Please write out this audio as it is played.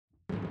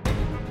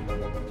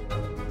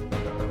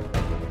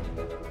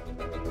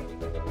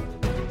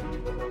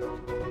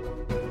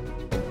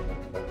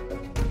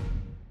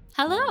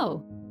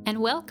Hello, and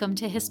welcome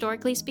to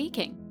Historically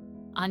Speaking,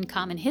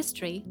 Uncommon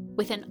History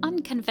with an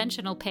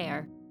Unconventional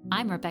Pair.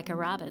 I'm Rebecca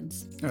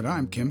Robbins. And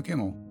I'm Kim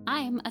Kimmel.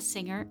 I'm a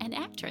singer and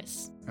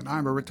actress. And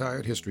I'm a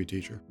retired history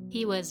teacher.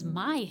 He was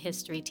my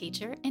history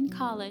teacher in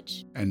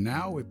college. And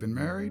now we've been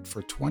married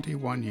for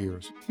 21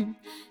 years.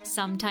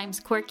 Sometimes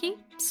quirky,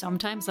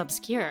 sometimes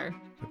obscure.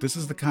 But this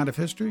is the kind of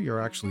history you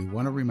actually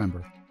want to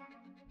remember.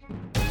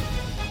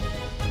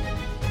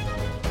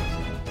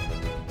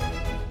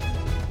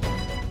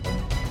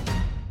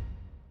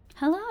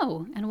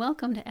 Hello, and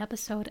welcome to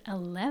episode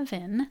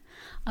 11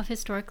 of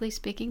Historically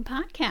Speaking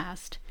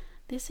podcast.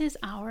 This is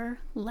our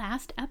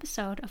last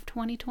episode of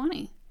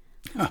 2020.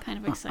 That's kind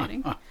of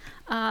exciting.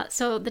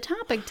 So the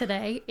topic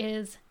today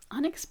is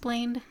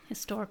unexplained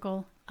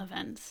historical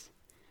events.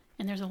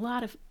 And there's a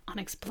lot of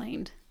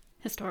unexplained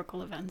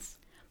historical events.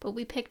 But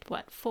we picked,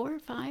 4 or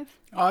 5?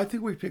 I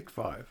think we picked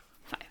 5.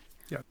 5.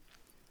 Yeah.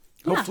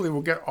 Hopefully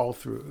we'll get all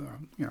through,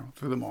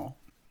 through them all.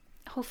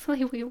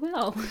 Hopefully we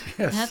will.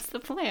 Yes. That's the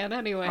plan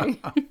anyway.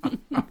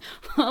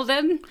 Well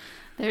then,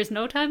 there's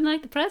no time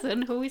like the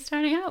present. Who are we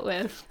starting out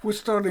with? We're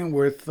starting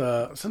with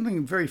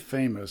something very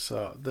famous,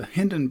 the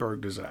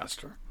Hindenburg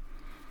disaster.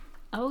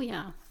 Oh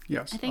yeah.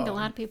 Yes. I think a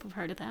lot of people have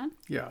heard of that.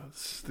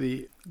 Yes.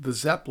 The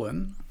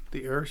Zeppelin,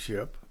 the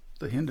airship,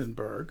 the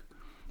Hindenburg,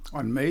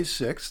 on May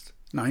 6th,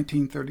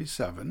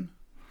 1937,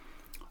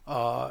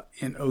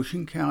 in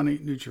Ocean County,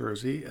 New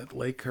Jersey, at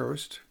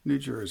Lakehurst, New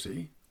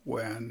Jersey,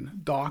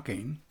 when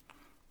docking,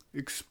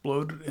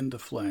 exploded into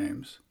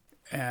flames.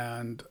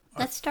 And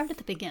let's start at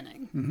the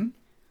beginning.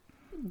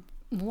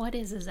 Mm-hmm. What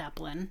is a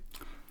Zeppelin?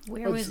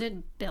 Where was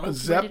it built? A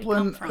Zeppelin, Where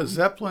did it come from? A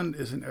Zeppelin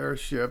is an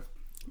airship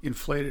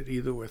inflated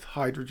either with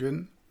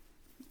hydrogen,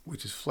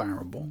 which is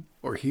flammable,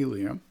 or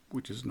helium,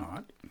 which is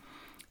not.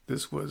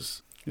 This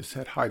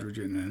had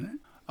hydrogen in it.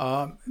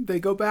 They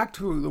go back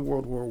to the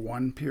World War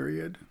I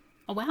period.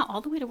 Oh wow,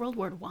 all the way to World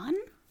War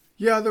I?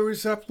 Yeah, there were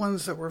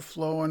Zeppelins that were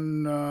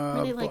flowing.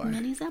 Were they like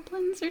mini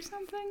Zeppelins or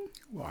something?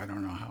 Well, I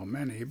don't know how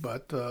many,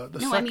 but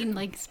I mean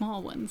like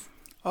small ones.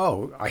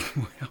 Oh,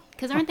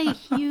 Because aren't they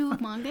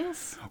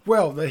humongous?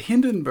 Well, the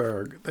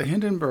Hindenburg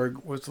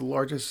was the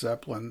largest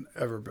Zeppelin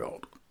ever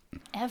built.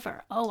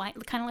 Ever? Oh,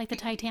 kind of like the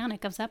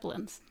Titanic of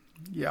Zeppelins.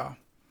 Yeah,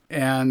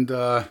 and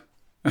a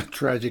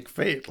tragic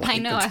fate. Like I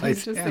know. The I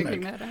was just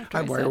thinking Titanic. that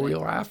after Why are we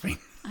laughing?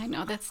 I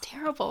know, that's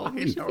terrible.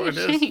 I know it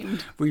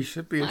is. We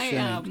should be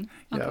ashamed.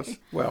 I am. Yes. Okay.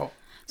 Well.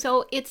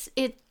 So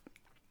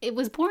it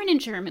was born in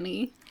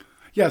Germany.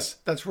 Yes,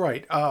 that's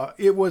right.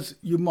 It was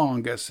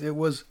humongous. It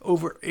was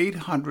over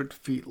 800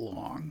 feet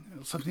long,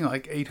 something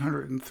like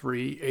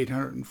 803,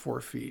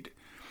 804 feet.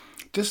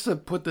 Just to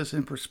put this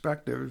in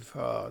perspective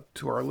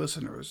to our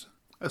listeners,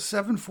 a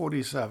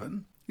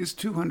 747 is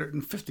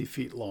 250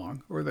 feet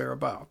long or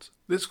thereabouts.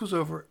 This was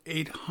over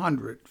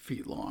 800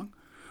 feet long.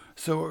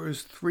 So it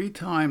was 3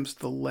 times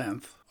the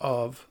length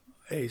of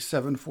a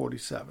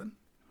 747.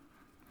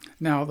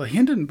 Now, the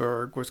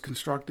Hindenburg was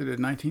constructed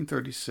in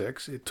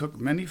 1936. It took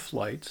many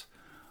flights,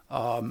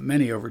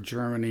 many over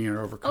Germany and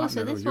over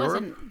continental Europe. Oh,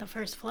 so this wasn't the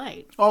first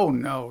flight? Oh,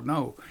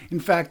 no. In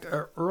fact,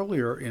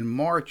 earlier in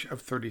March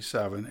of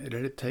 37, it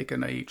had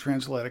taken a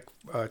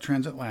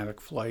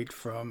transatlantic flight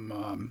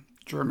from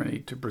Germany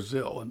to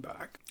Brazil and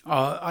back.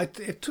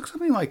 It took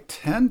something like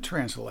 10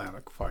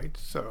 transatlantic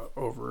flights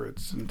over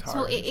its entire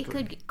So history. it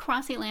could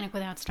cross the Atlantic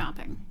without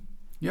stopping?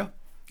 Yeah.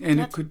 And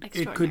That's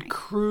it could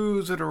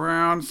cruise at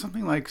around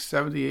something like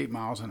 78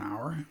 miles an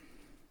hour.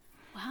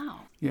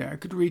 Wow. Yeah,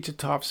 it could reach a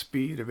top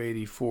speed of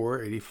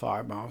 84,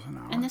 85 miles an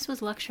hour. And this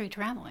was luxury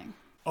traveling?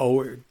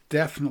 Oh, it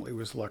definitely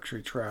was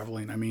luxury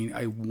traveling. I mean,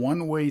 a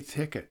one-way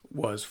ticket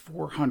was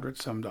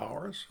 $400-some.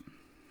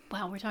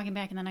 Wow, we're talking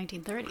back in the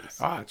 1930s.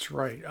 Ah, that's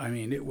right. I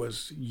mean, it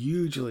was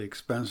hugely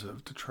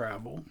expensive to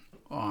travel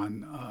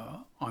on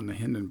the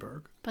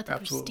Hindenburg. But the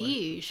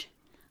prestige.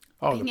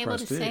 Oh, being the able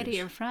prestige. to say to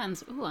your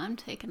friends, "Ooh, I'm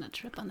taking a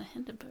trip on the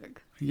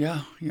Hindenburg."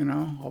 Yeah,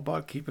 all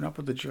about keeping up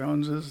with the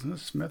Joneses and the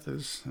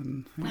Smiths.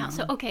 And, wow.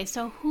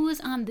 So who was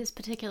on this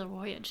particular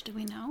voyage? Do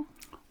we know?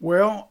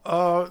 Well,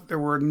 there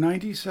were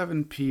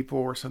 97 people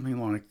or something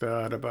like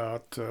that.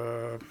 About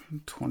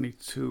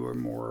 22 or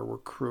more were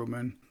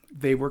crewmen.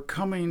 They were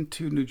coming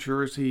to New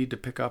Jersey to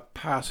pick up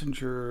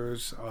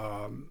passengers.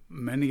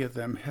 Many of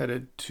them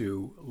headed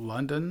to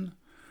London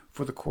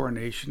for the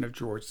coronation of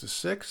George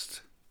VI.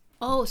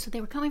 Oh, so they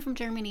were coming from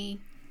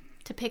Germany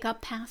to pick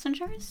up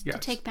passengers Yes.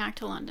 to take back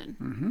to London.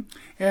 Mm-hmm.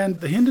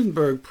 And the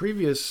Hindenburg,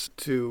 previous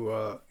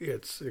to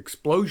its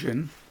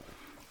explosion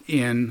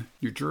in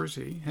New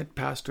Jersey, had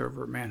passed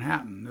over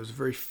Manhattan. There's a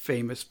very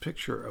famous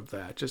picture of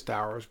that just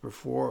hours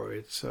before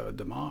its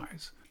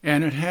demise.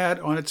 And it had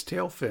on its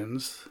tail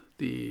fins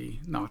the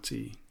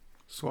Nazi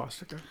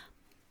swastika.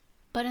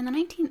 But in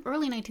the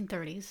early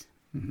 1930s,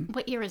 Mm-hmm.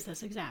 what year is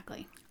this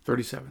exactly?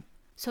 37.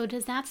 So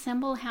does that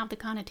symbol have the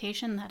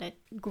connotation that it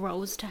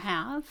grows to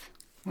have?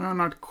 Well,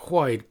 not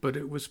quite, but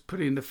it was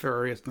pretty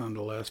nefarious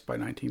nonetheless by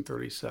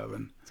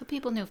 1937. So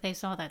people knew if they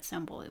saw that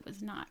symbol, it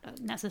was not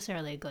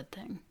necessarily a good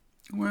thing.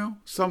 Well,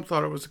 some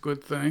thought it was a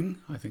good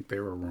thing. I think they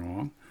were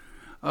wrong.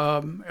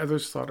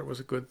 Others thought it was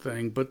a good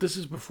thing, but this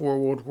is before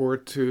World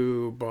War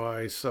II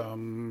by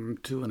some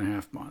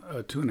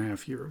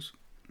 2.5 years.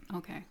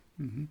 Okay.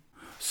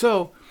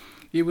 So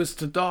it was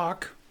to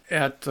dock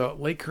at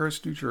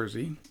Lakehurst, New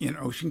Jersey, in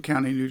Ocean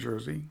County, New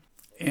Jersey,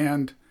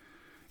 and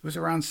it was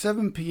around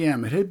 7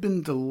 p.m. It had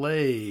been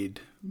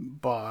delayed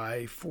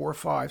by 4,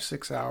 5,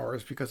 6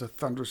 hours because of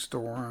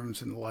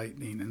thunderstorms and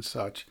lightning and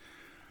such.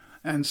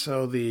 And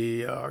so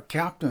the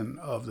captain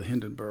of the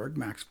Hindenburg,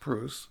 Max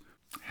Pruss,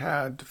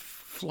 had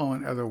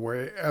flown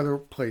other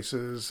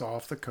places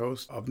off the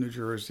coast of New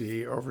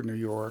Jersey, over New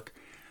York.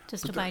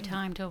 Just to buy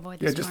time to avoid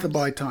the Yeah, storms. just to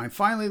buy time.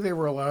 Finally, they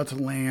were allowed to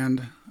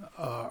land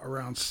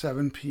around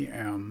 7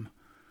 p.m.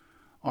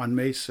 on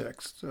May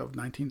 6th of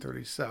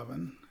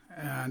 1937.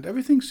 And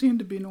everything seemed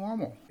to be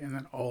normal. And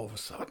then all of a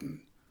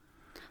sudden...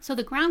 So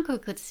the ground crew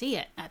could see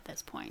it at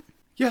this point.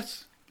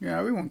 Yes. Yeah,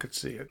 everyone could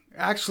see it.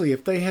 Actually,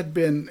 if they hadn't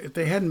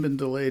been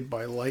delayed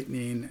by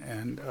lightning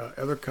and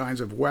other kinds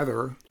of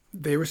weather,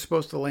 they were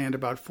supposed to land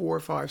about 4,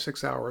 5,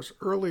 6 hours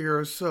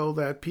earlier so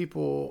that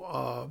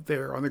people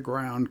there on the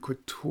ground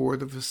could tour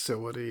the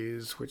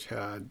facilities, which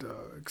had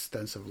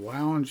extensive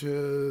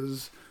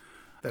lounges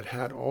that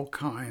had all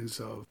kinds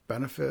of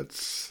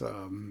benefits,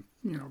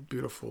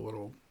 beautiful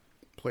little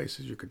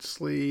places you could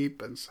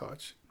sleep and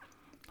such.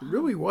 It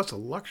really was a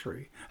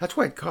luxury. That's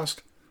why it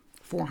cost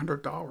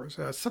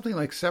 $400. Something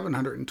like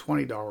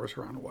 $720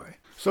 around the way.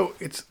 So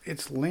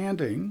it's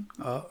landing.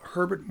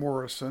 Herbert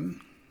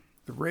Morrison,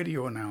 the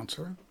radio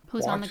announcer,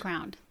 Who's on the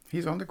ground?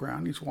 He's on the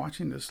ground. He's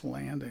watching this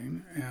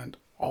landing, and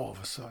all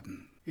of a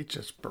sudden, it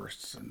just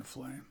bursts into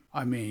flame.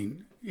 I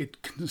mean,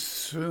 it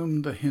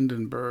consumed the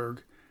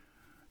Hindenburg.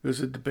 There's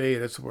a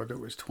debate as to whether it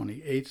was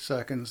 28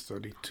 seconds,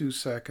 32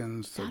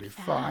 seconds,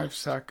 35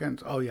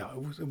 seconds. Oh, yeah,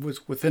 it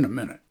was within a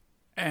minute.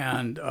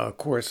 And, of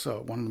course,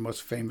 one of the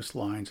most famous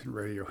lines in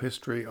radio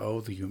history,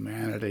 "Oh, the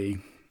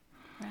Humanity,"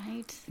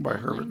 right, by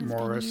Herbert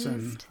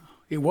Morrison.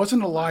 It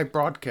wasn't a live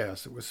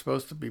broadcast. It was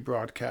supposed to be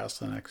broadcast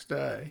the next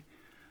day.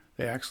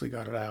 They actually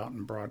got it out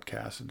and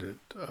broadcasted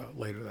it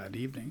later that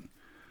evening.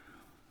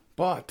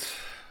 But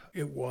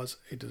it was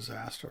a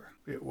disaster.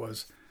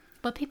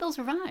 But people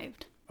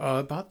survived.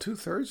 About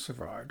 2/3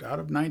 survived. Out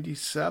of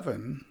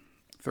 97,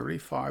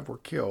 35 were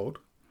killed.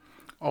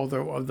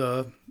 Although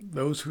of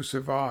those who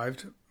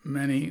survived,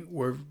 many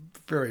were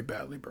very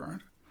badly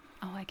burned.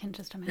 Oh, I can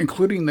just imagine.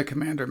 Including the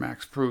commander,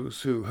 Max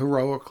Pruss, who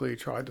heroically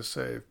tried to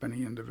save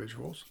many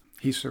individuals.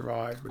 He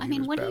survived, but he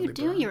was badly burned. What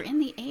do you do? You're in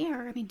the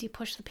air. I mean, do you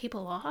push the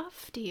people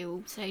off? Do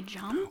you say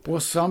jump?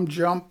 Well, some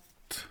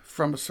jumped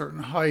from a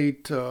certain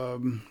height. There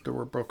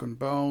were broken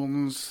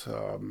bones.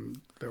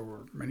 There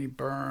were many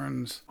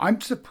burns. I'm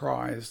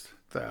surprised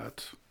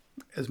that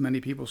as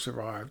many people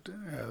survived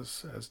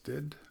as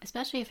did.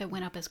 Especially if it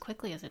went up as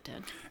quickly as it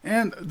did.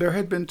 And there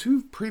had been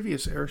 2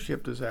 previous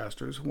airship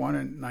disasters, one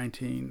in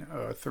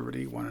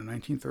 1930, one in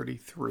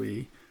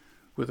 1933,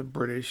 with a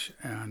British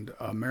and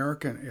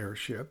American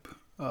airship,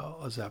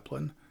 a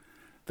Zeppelin,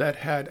 that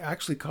had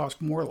actually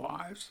cost more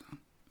lives.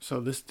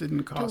 So this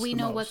didn't cost the most. Do we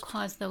know what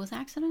caused those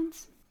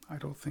accidents? I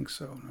don't think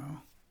so,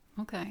 no.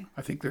 Okay.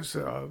 I think there's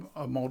a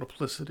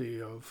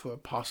multiplicity of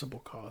possible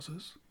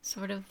causes.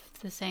 Sort of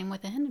the same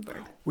with the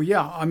Hindenburg. Well,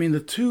 yeah. I mean, the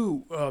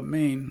 2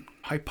 main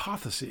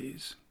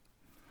hypotheses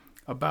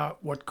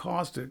about what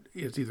caused it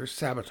is either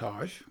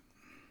sabotage,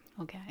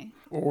 okay,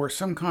 or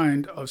some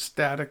kind of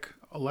static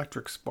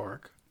electric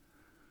spark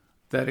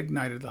that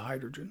ignited the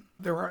hydrogen.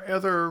 There are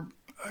other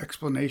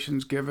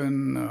explanations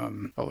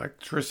given,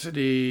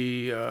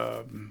 electricity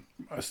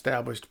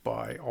established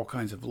by all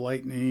kinds of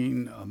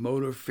lightning,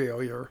 motor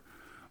failure.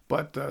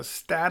 But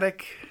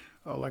static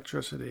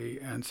electricity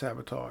and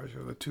sabotage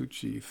are the 2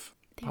 chief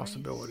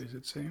possibilities,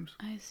 it seems.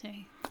 I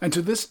see. And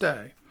to this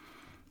day,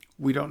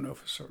 we don't know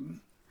for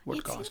certain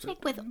what caused it. It seems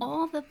like with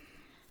all the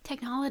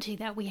technology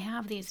that we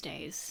have these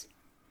days,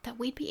 that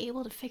we'd be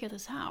able to figure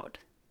this out.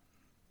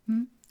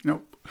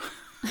 Nope.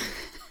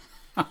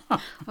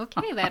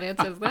 Okay, that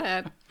answers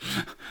that.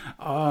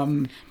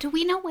 Do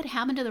we know what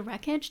happened to the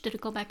wreckage? Did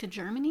it go back to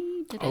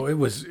Germany? It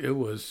was.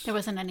 There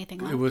wasn't anything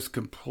left. It was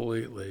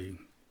completely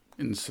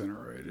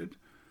incinerated.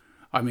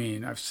 I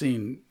mean, I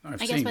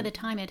guess by the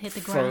time it hit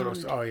the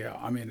photos, ground. Oh yeah.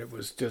 I mean, it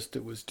was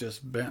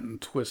just bent and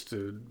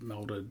twisted,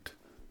 melted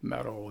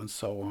metal, and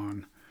so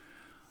on.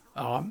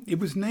 It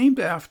was named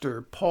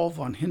after Paul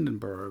von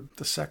Hindenburg,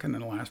 the second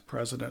and last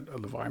president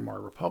of the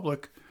Weimar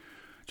Republic.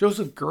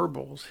 Joseph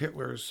Goebbels,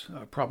 Hitler's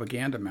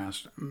propaganda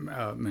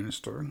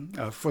minister.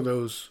 For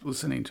those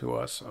listening to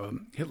us,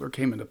 Hitler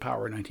came into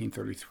power in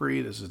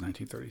 1933. This is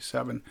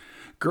 1937.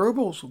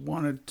 Goebbels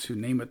wanted to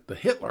name it the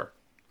Hitler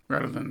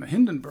rather than the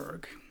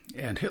Hindenburg.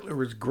 And Hitler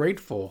was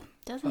grateful.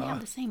 Doesn't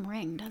have the same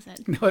ring, does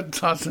it? No, it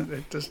doesn't.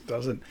 It just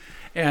doesn't.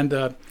 And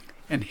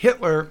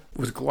Hitler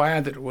was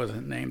glad that it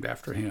wasn't named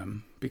after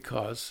him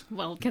because...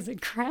 Well, because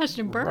it crashed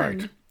and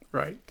burned.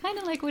 Right. Kind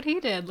of like what he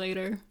did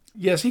later.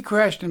 Yes, he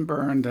crashed and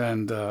burned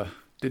and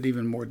did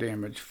even more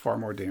damage, far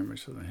more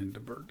damage than the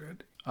Hindenburg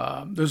did.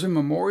 There's a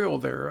memorial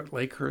there at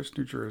Lakehurst,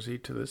 New Jersey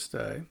to this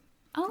day.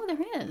 Oh, there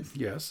is.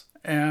 Yes.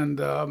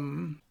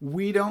 And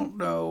we don't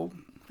know.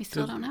 We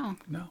still don't know.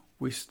 No,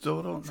 we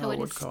still don't know what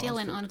caused it. So it is still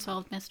an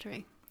unsolved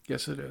mystery.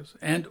 Yes, it is.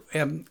 And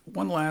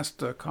one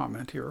last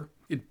comment here.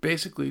 It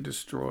basically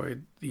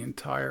destroyed the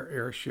entire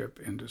airship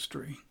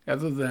industry,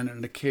 other than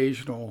an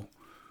occasional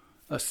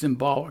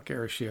symbolic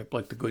airship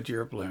like the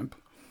Goodyear blimp.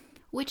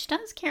 Which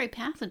does carry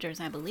passengers,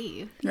 I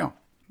believe. Yeah.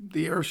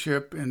 The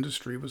airship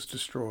industry was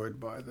destroyed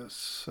by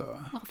this.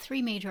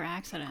 3 major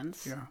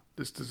accidents. Yeah,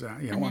 this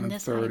disaster. Yeah, and one in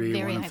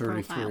 30, one in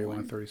 33, one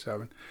in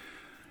 37.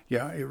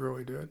 Yeah, it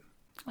really did.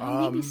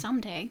 Well, maybe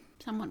someday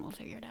someone will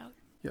figure it out.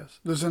 Yes.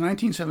 There's a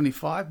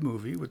 1975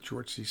 movie with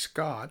George C.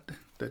 Scott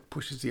that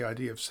pushes the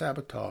idea of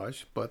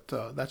sabotage, but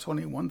that's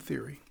only one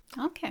theory.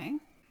 Okay.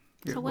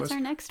 So what's our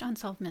next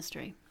unsolved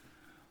mystery?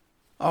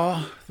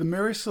 The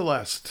Mary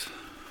Celeste.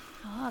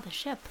 Oh, the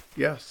ship.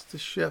 Yes, the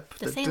ship.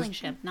 The sailing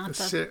ship, not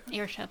the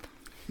airship.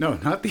 No,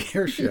 not the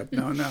airship.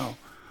 No.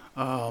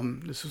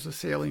 This was a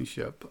sailing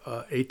ship.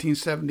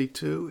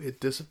 1872, it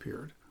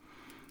disappeared.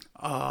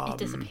 It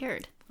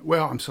disappeared?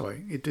 Well, I'm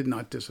sorry. It did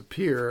not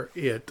disappear.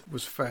 It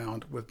was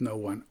found with no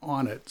one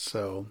on it,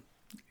 so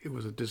it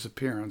was a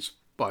disappearance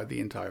by the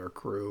entire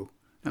crew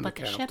and the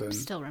captain. But the ship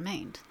still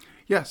remained.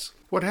 Yes.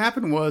 What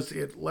happened was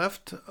it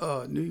left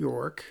New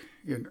York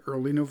in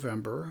early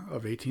November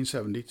of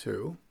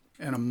 1872,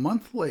 and a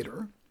month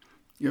later,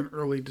 in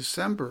early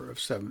December of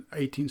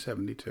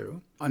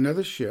 1872,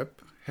 another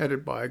ship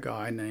headed by a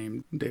guy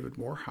named David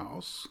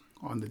Morehouse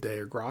on the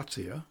Dea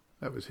Grazia,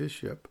 that was his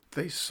ship,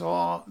 they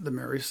saw the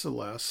Mary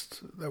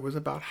Celeste that was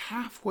about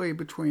halfway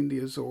between the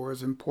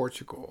Azores and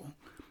Portugal.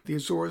 The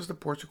Azores to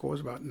Portugal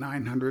was about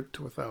 900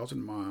 to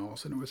 1,000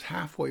 miles, and it was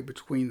halfway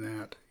between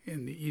that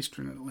in the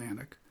eastern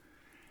Atlantic.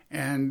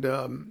 And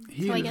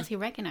So I guess he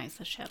recognized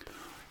the ship.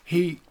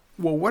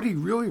 Well, what he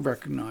really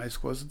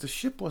recognized was that the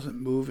ship wasn't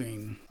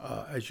moving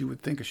as you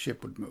would think a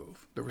ship would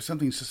move. There was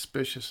something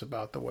suspicious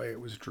about the way it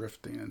was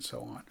drifting and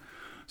so on.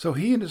 So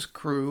he and his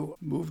crew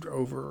moved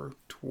over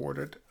toward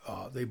it.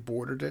 They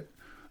boarded it.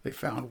 They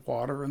found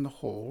water in the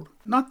hold.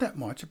 Not that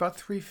much, about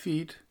 3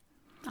 feet.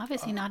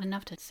 Obviously not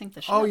enough to sink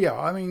the ship. Oh, yeah.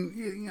 I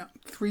mean,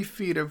 3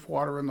 feet of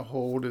water in the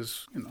hold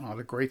is not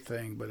a great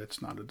thing, but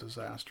it's not a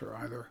disaster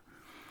either.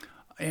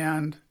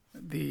 And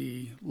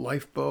the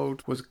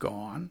lifeboat was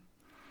gone.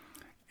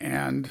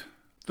 And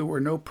there were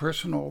no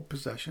personal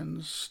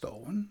possessions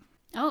stolen.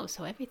 Oh,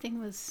 so everything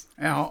was...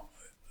 Now,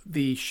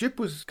 the ship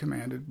was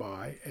commanded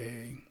by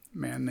a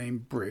man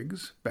named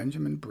Briggs,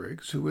 Benjamin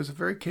Briggs, who was a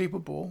very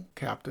capable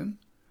captain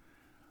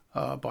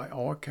by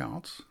all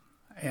accounts.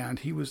 And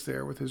he was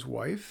there with his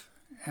wife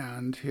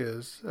and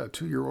his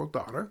 2-year-old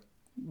daughter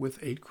with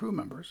 8 crew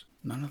members.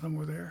 None of them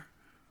were there.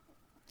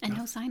 And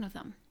no sign of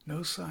them.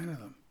 No sign of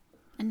them.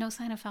 And no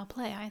sign of foul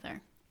play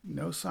either.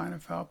 No sign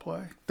of foul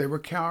play. They were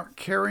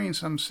carrying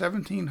some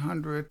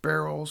 1,700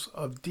 barrels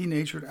of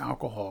denatured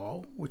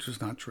alcohol, which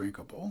was not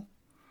drinkable.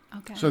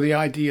 Okay. So the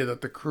idea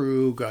that the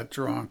crew got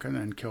drunk and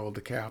then killed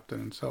the captain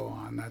and so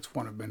on, that's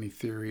one of many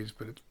theories,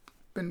 but it's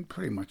been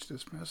pretty much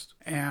dismissed.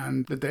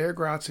 And the Dea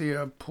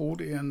Grazia pulled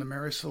in the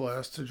Mary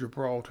Celeste to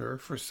Gibraltar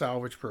for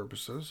salvage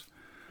purposes.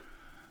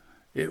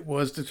 It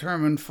was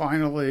determined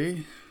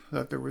finally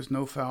that there was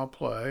no foul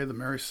play. The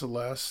Mary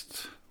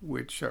Celeste,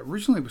 which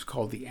originally was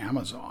called the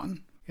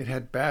Amazon, it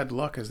had bad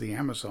luck as the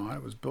Amazon.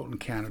 It was built in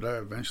Canada,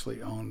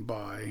 eventually owned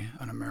by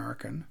an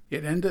American.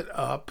 It ended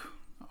up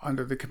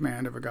under the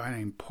command of a guy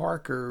named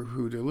Parker,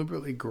 who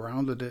deliberately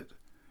grounded it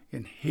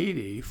in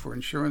Haiti for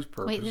insurance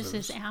purposes. Wait, this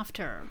is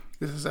after?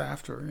 This is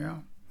after, yeah.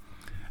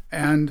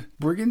 And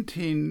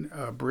Brigantine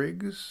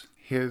Briggs,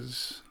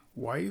 his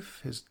wife,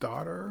 his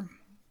daughter,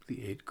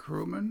 the 8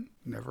 crewmen,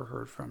 never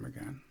heard from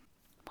again.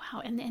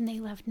 Wow, and they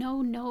left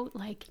no note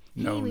like,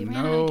 hey, we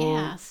ran out of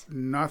gas.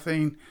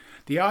 Nothing.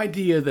 The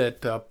idea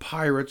that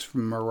pirates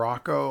from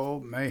Morocco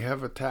may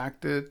have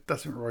attacked it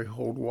doesn't really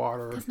hold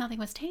water. Because nothing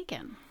was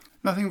taken.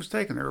 Nothing was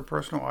taken. There were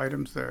personal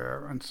items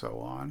there and so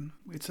on.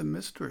 It's a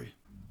mystery.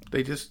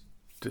 They just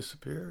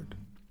disappeared.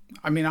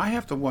 I mean, I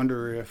have to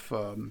wonder if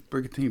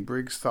Brigantine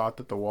Briggs thought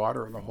that the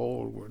water in the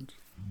hold was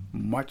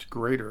much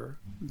greater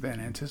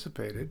than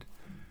anticipated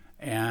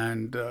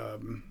and,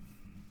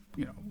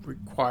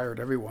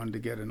 required everyone to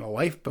get in a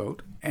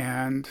lifeboat,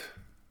 and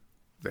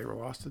they were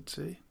lost at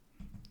sea.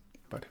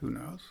 But who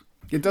knows?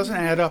 It doesn't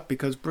add up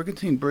because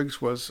Brigantine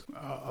Briggs was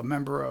a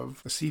member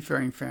of a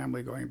seafaring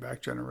family going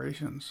back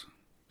generations.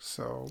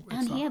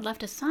 And he had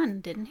left a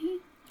son, didn't he?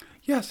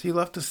 Yes, he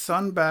left a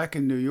son back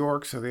in New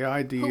York, so the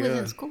idea... Who was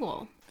in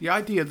school? The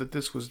idea that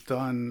this was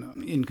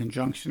done in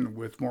conjunction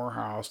with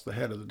Morehouse, the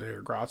head of the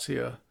Dea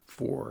Grazia,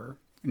 for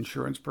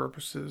insurance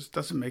purposes,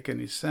 doesn't make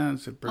any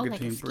sense if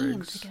Brigantine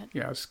Briggs...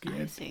 I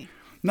see.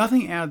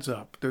 Nothing adds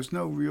up. There's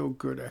no real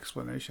good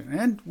explanation.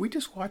 And we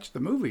just watched the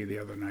movie the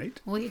other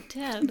night. We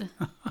did.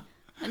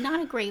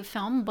 Not a great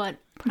film, but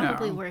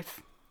probably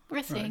worth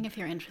We're seeing if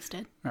you're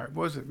interested. All right,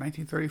 what was it,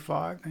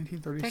 1935,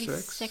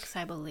 1936? 36,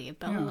 I believe.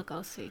 Bela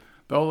Lugosi.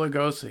 Bela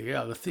Lugosi,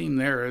 yeah. The theme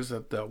there is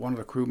that one of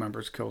the crew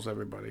members kills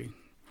everybody.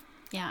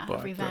 Yeah,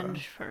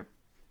 revenge for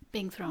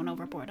being thrown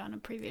overboard on a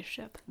previous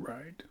ship.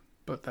 Right.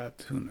 But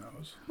that, who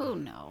knows? Who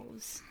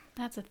knows?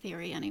 That's a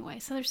theory anyway.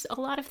 So there's a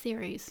lot of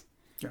theories.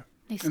 Yeah.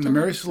 And the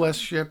Mary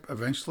Celeste ship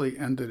eventually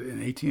ended in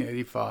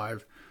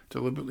 1885,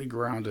 deliberately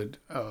grounded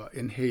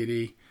in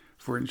Haiti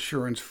for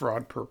insurance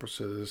fraud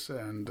purposes.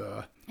 And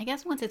I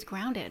guess once it's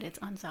grounded, it's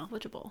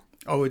unsalvageable.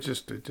 oh, it's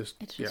just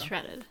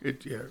shredded.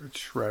 It's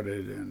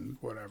shredded and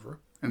whatever.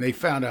 And they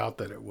found out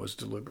that it was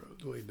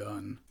deliberately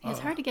done. It's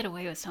hard to get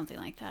away with something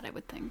like that, I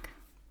would think.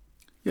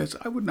 Yes,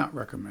 I would not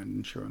recommend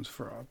insurance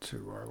fraud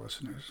to our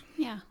listeners.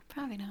 Yeah,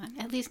 probably not.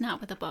 At least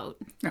not with a boat.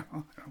 No,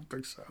 I don't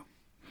think so.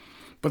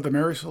 But the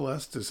Mary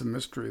Celeste is a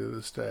mystery to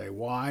this day.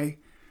 Why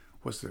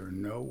was there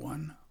no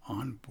one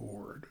on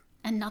board?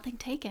 And nothing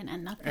taken,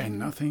 and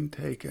nothing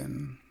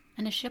taken.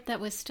 And a ship that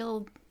was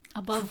still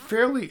above...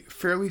 Fairly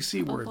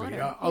seaworthy.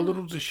 Water, A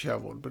little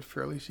disheveled, but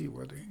fairly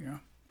seaworthy, yeah.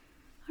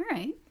 All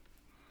right.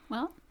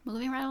 Well,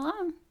 moving right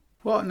along.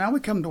 Well, now we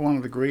come to one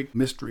of the great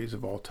mysteries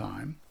of all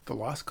time, the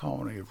lost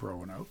colony of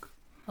Roanoke.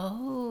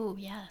 Oh,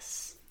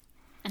 yes.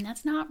 And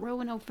that's not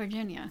Roanoke,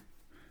 Virginia.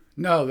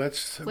 No,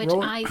 that's... Which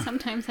I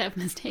sometimes have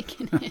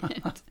mistaken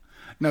it.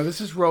 No, this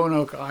is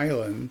Roanoke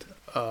Island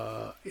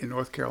in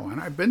North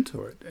Carolina. I've been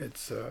to it.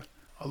 It's a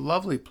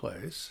lovely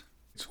place.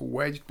 It's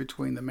wedged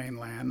between the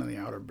mainland and the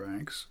Outer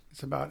Banks.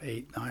 It's about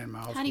 8-9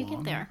 miles long. How do you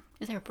get there?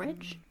 Is there a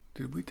bridge?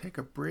 Did we take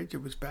a bridge?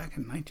 It was back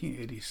in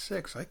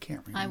 1986. I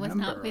can't remember. I was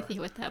not with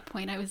you at that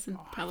point. I was in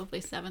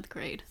probably 7th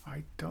grade.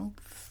 I don't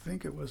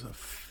think it was a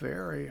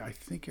ferry. I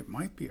think it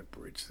might be a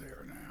bridge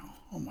there now.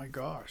 Oh, my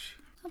gosh.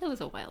 Well, that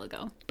was a while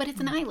ago. But it's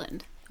an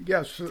island.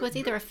 Yes. So it's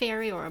either a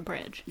ferry or a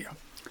bridge. Yeah.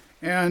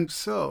 And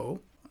so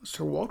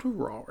Sir Walter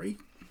Raleigh,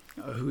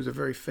 who's a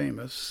very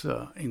famous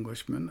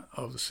Englishman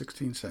of the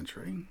 16th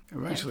century,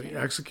 eventually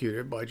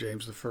executed by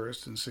James I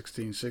in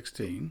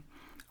 1616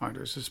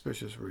 under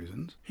suspicious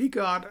reasons. He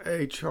got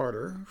a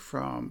charter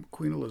from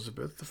Queen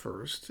Elizabeth I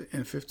in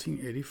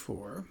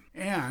 1584,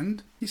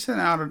 and he sent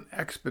out an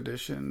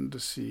expedition to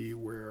see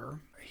where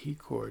he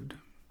could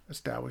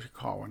establish a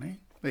colony.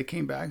 They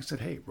came back and said,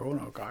 hey,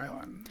 Roanoke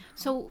Island.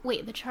 So,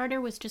 wait, the charter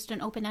was just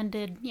an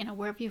open-ended,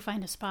 wherever you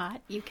find a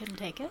spot, you can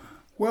take it?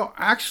 Well,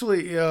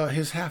 actually,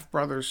 his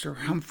half-brother, Sir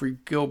Humphrey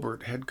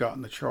Gilbert, had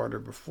gotten the charter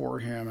before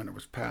him, and it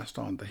was passed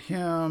on to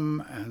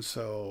him, and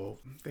so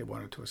they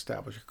wanted to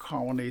establish a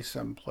colony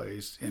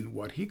someplace in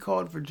what he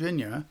called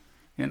Virginia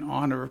in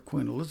honor of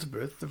Queen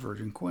Elizabeth, the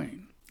Virgin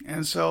Queen.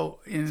 And so...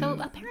 So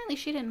apparently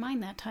she didn't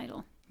mind that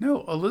title.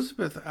 No,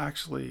 Elizabeth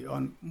actually,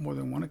 on more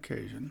than one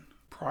occasion,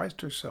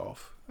 prized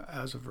herself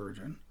as a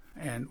virgin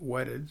and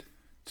wedded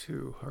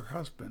to her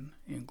husband,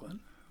 England.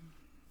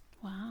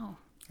 Wow.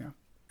 Yeah.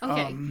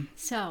 Okay,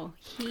 so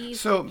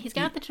he's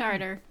got the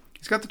charter.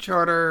 He's got the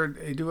charter.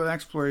 They do an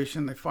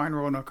exploration. They find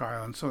Roanoke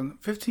Island. So in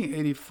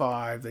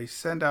 1585, they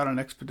send out an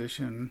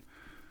expedition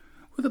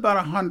with about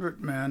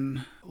 100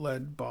 men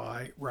led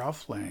by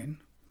Ralph Lane.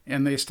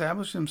 And they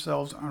established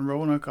themselves on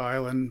Roanoke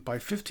Island. By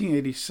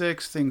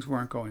 1586, things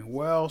weren't going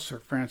well. Sir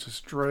Francis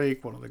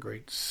Drake, one of the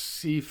great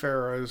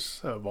seafarers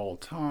of all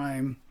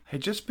time, had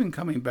just been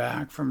coming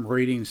back from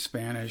raiding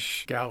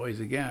Spanish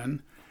galleys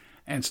again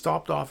and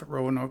stopped off at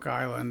Roanoke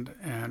Island,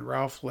 and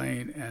Ralph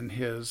Lane and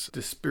his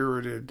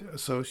dispirited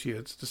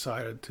associates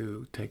decided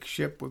to take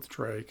ship with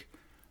Drake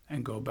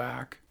and go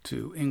back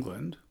to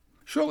England.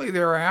 Shortly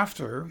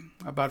thereafter,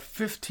 about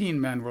 15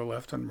 men were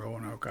left on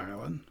Roanoke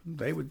Island.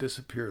 They would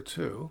disappear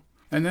too.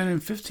 And then in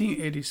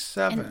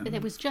 1587... And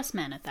it was just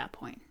men at that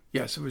point?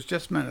 Yes, it was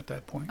just men at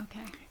that point.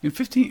 Okay. In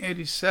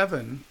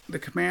 1587, the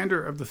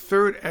commander of the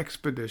third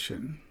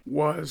expedition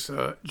was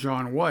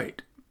John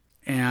White.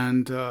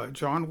 And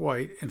John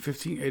White, in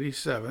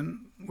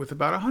 1587, with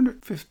about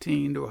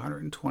 115 to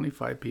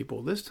 125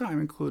 people, this time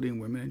including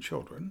women and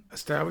children,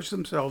 established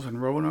themselves in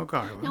Roanoke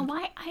Island. Now,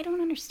 I don't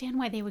understand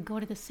why they would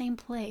go to the same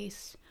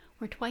place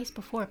where twice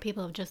before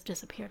people have just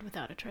disappeared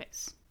without a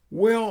trace.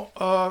 Well,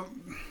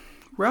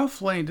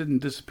 Ralph Lane didn't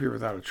disappear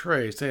without a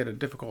trace. They had a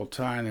difficult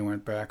time. They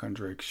went back on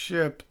Drake's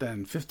ship.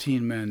 Then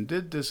 15 men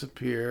did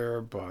disappear,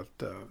 but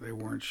they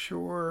weren't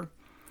sure.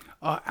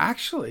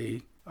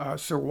 Actually...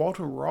 Sir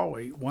Walter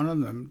Raleigh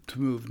wanted them to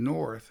move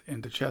north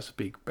into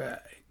Chesapeake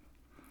Bay,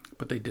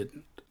 but they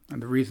didn't.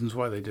 And the reasons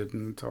why they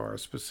didn't are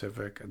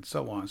specific and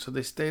so on. So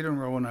they stayed on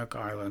Roanoke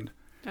Island.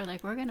 They're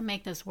like, we're going to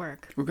make this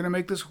work. We're going to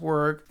make this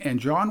work. And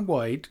John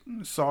White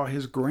saw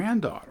his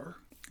granddaughter,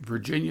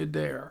 Virginia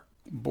Dare,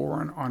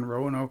 born on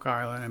Roanoke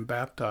Island and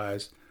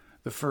baptized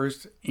the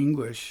first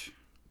English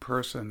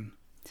person.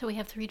 So we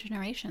have 3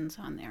 generations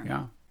on there.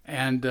 Yeah.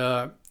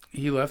 And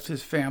he left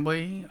his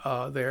family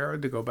there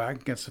to go back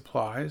and get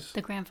supplies.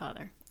 The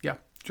grandfather. Yeah,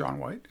 John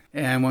White.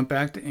 And went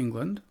back to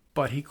England,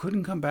 but he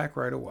couldn't come back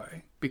right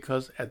away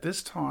because at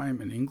this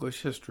time in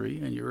English history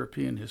and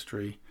European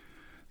history,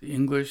 the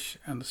English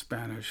and the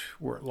Spanish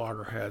were at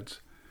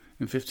loggerheads.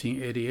 In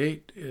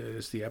 1588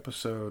 is the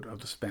episode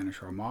of the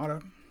Spanish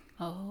Armada.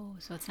 Oh,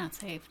 so it's not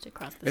safe to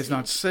cross the It's sea.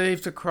 not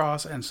safe to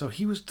cross, and so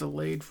he was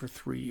delayed for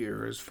 3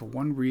 years for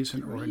one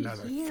reason or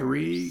another.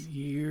 3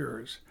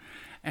 years.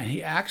 And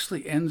he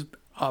actually ends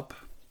up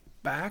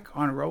back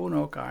on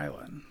Roanoke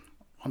Island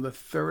on the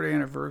 3rd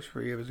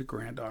anniversary of his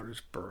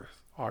granddaughter's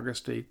birth,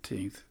 August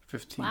 18th,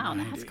 1590.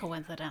 Wow, that's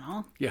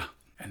coincidental. Yeah,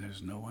 and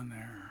there's no one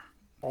there.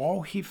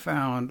 All he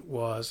found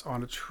was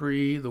on a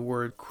tree the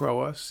word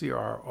Croa,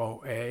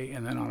 C-R-O-A,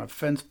 and then on a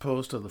fence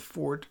post of the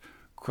fort,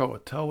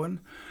 Croatoan.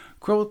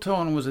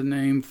 Croatoan was a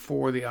name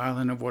for the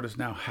island of what is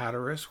now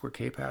Hatteras, where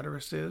Cape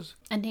Hatteras is.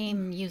 A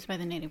name used by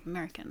the Native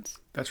Americans.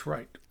 That's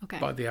right. Okay.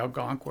 By the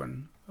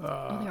Algonquin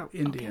okay.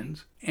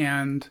 Indians.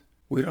 And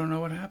we don't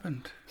know what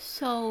happened.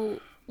 So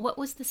what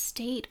was the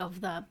state of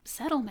the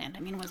settlement?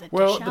 I mean, was it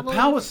Well,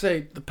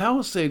 disheveled? the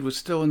palisade was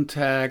still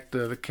intact.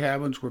 The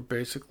cabins were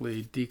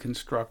basically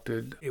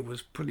deconstructed. It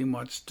was pretty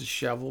much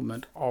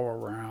dishevelment all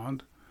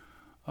around.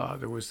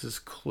 There was this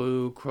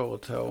clue,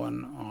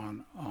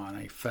 Croatoan, on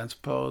a fence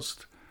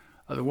post.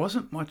 There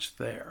wasn't much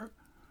there.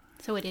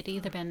 So it had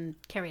either been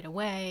carried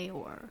away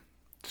or...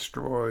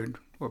 Destroyed,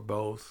 or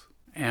both.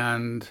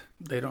 And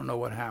they don't know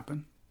what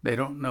happened. They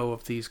don't know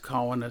if these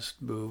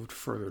colonists moved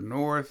further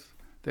north.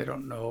 They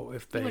don't know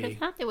if I would they... have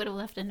thought they would have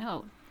left a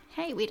note.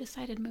 Hey, we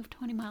decided to move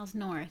 20 miles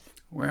north.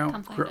 Well,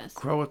 Come find us.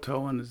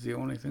 Croatoan is the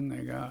only thing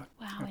they got.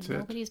 Wow, That's and it.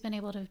 nobody's been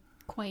able to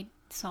quite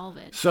solve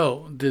it.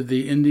 So, did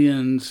the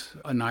Indians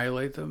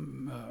annihilate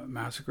them,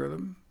 massacre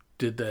them?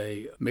 Did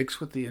they mix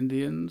with the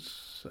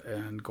Indians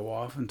and go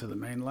off into the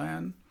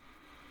mainland?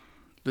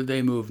 Did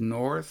they move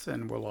north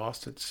and were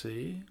lost at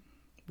sea?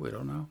 We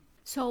don't know.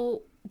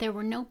 So there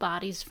were no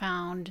bodies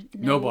found.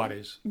 No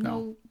bodies.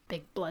 No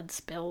big blood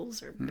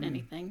spills or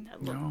anything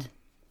that looked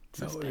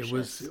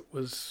suspicious. It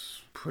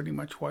was pretty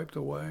much wiped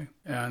away.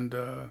 And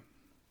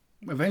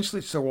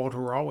eventually Sir Walter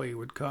Raleigh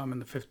would come in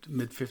the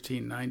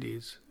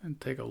mid-1590s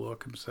and take a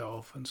look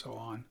himself and so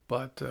on.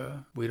 But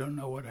we don't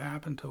know what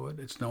happened to it.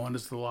 It's known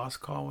as the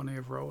Lost Colony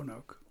of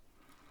Roanoke.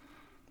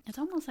 It's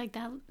almost like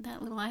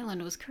that little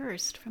island was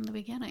cursed from the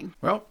beginning.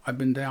 Well, I've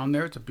been down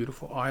there. It's a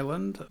beautiful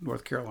island.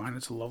 North Carolina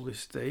is a lovely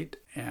state.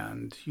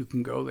 And you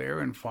can go there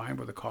and find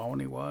where the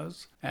colony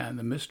was. And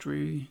the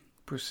mystery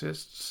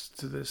persists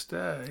to this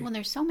day. Well,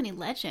 there's so many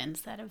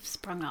legends that have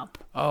sprung up.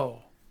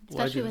 Oh,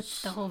 especially legends.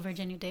 with the whole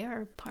Virginia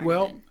Dare part of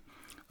Well,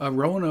 it.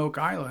 Roanoke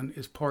Island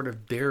is part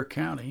of Dare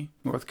County,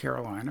 North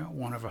Carolina,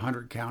 one of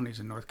 100 counties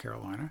in North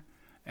Carolina.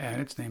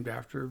 And it's named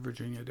after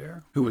Virginia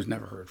Dare, who was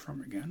never heard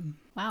from again.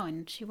 Wow,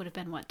 and she would have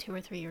been, 2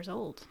 or 3 years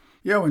old?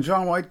 Yeah, when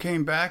John White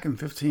came back in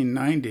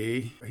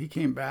 1590, he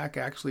came back,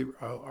 actually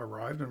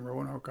arrived in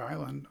Roanoke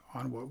Island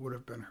on what would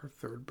have been her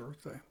 3rd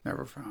birthday.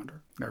 Never found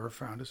her. Never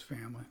found his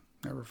family.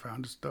 Never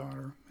found his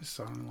daughter, his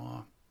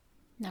son-in-law.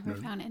 Never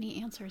found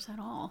any answers at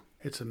all.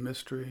 It's a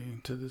mystery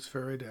to this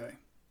very day.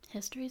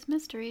 History's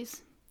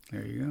mysteries.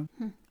 There you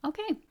go.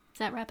 Okay. Does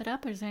that wrap it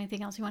up, or is there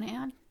anything else you want to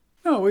add?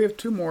 No, we have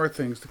 2 more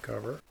things to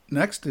cover.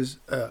 Next is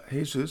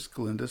Jesus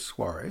Galindez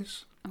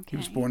Suarez. Okay. He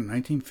was born in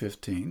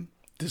 1915,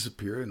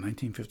 disappeared in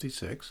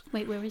 1956.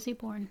 Wait, where was he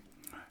born?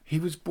 He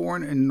was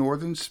born in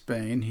northern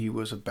Spain. He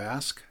was a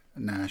Basque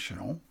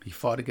national. He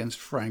fought against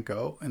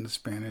Franco in the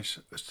Spanish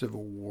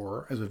Civil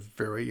War as a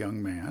very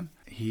young man.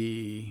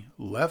 He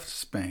left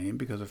Spain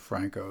because of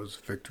Franco's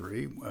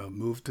victory,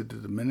 moved to the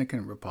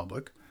Dominican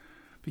Republic,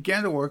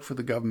 began to work for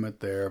the government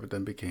there, but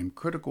then became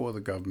critical of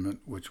the government,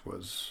 which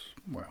was,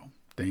 well,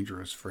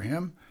 dangerous for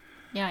him.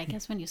 Yeah, I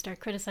guess when you start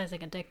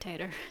criticizing a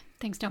dictator,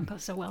 things don't go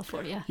so well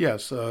for you.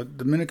 Yes,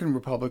 Dominican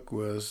Republic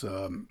was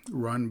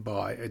run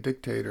by a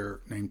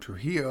dictator named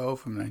Trujillo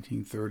from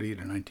 1930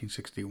 to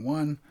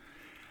 1961.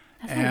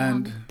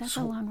 That's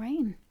a long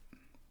reign.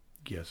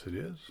 Yes, it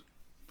is.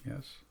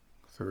 Yes,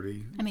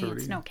 30. I mean, 30,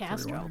 it's no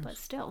Castro, 31 but years.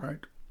 still. Right.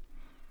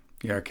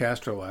 Yeah,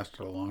 Castro lasted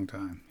a long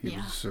time. He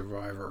was a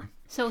survivor.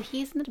 So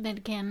he's in the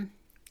Dominican.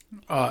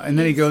 And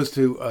then he goes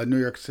to New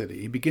York City.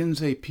 He begins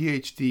a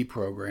PhD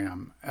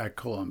program at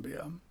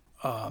Columbia.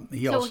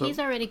 He's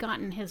already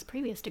gotten his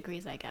previous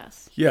degrees, I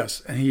guess.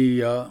 Yes, and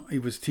he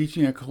was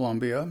teaching at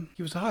Columbia.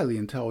 He was a highly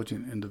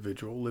intelligent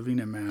individual living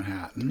in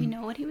Manhattan. Do we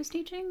know what he was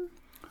teaching?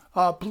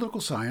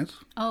 Political science.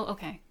 Oh,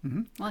 okay.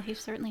 Mm-hmm. Well, he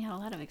certainly had a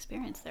lot of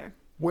experience there.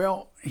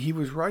 Well, he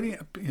was writing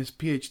his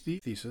PhD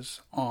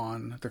thesis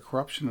on the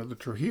corruption of the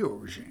Trujillo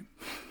regime.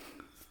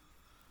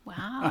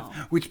 Wow.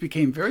 Which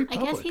became very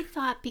public. I guess he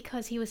thought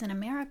because he was in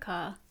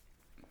America,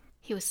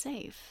 he was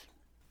safe.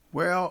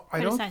 Well,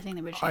 I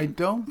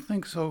don't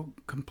think so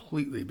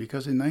completely,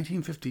 because in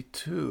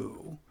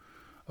 1952,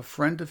 a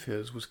friend of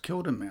his was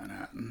killed in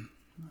Manhattan,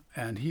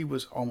 and he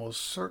was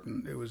almost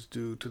certain it was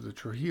due to the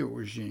Trujillo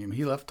regime.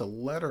 He left a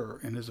letter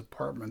in his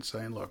apartment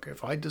saying, look,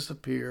 if I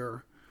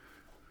disappear,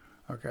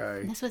 okay.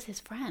 And this was his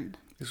friend.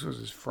 This was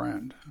his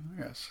friend,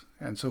 yes.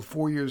 And so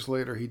 4 years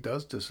later, he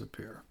does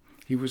disappear.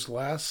 He was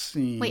last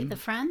seen... Wait, the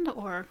friend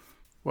or...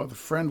 Well, the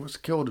friend was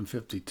killed in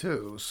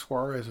 52.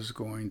 Suarez is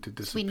going to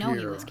disappear. So we know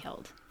he was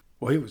killed.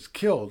 Well, he was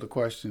killed. The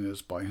question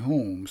is by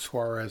whom.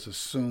 Suarez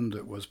assumed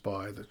it was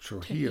by the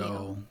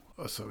Trujillo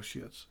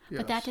associates.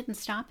 But that didn't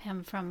stop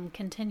him from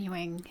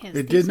continuing his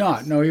It thesis. did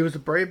not. No, he was a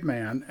brave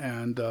man,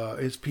 and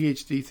his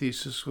PhD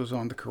thesis was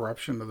on the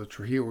corruption of the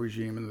Trujillo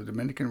regime in the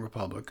Dominican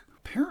Republic.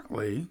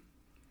 Apparently,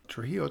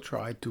 Trujillo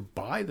tried to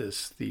buy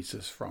this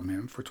thesis from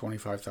him for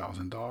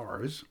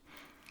 $25,000,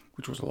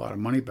 which was a lot of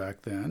money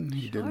back then.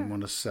 He didn't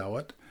want to sell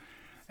it.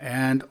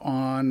 And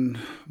on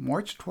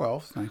March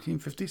 12th,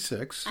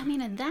 1956... I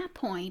mean, at that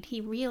point,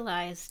 he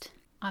realized,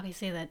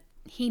 obviously, that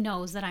he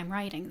knows that I'm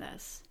writing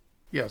this.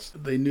 Yes,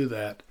 they knew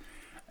that.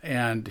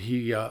 And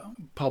he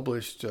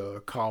published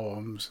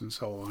columns and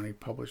so on. He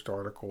published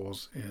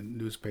articles in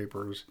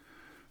newspapers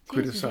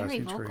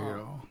criticizing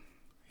Trujillo.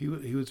 He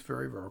was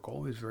very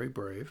vocal. He was very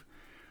brave.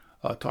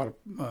 Taught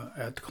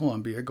at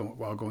Columbia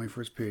while going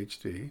for his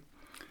PhD.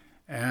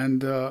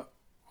 And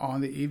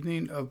on the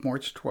evening of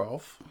March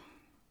 12th,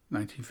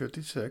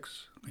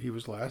 1956, he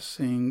was last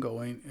seen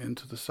going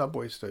into the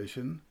subway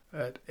station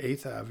at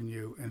 8th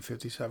Avenue and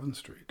 57th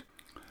Street.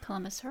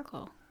 Columbus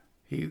Circle.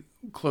 He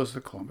closed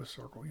the Columbus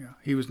Circle, yeah.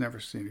 He was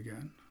never seen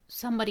again.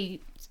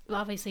 Somebody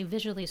obviously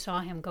visually saw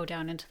him go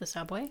down into the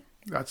subway?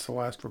 That's the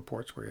last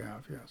reports we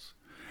have, yes.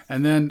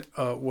 And then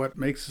what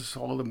makes this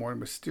all the more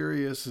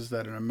mysterious is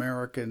that an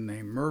American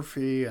named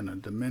Murphy and a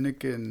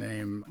Dominican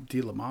named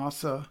De La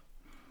Masa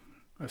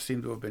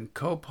seem to have been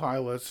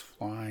co-pilots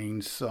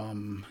flying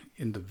some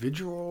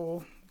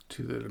individual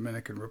to the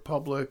Dominican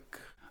Republic.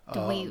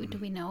 Do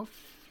we know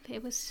if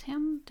it was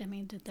him? I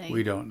mean, did they...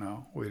 We don't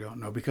know.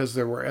 Because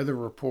there were other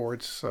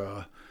reports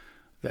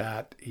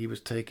that he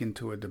was taken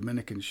to a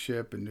Dominican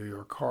ship in New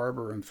York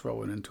Harbor and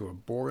thrown into a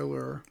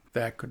boiler.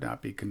 That could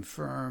not be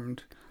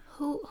confirmed.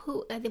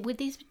 Who would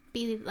these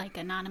be like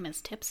anonymous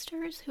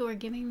tipsters who are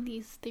giving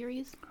these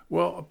theories?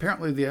 Well,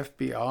 apparently the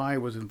FBI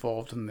was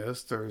involved in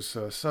this. There's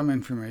some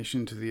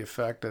information to the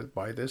effect that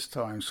by this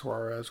time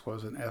Suarez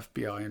was an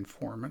FBI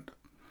informant.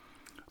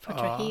 For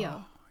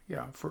Trujillo?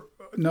 Yeah,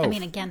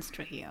 against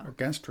Trujillo.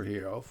 Against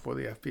Trujillo for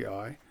the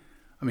FBI.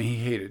 I mean,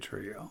 he hated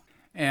Trujillo.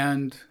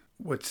 And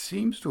what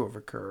seems to have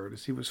occurred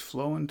is he was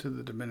flown to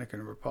the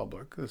Dominican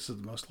Republic. This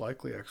is the most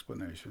likely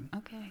explanation.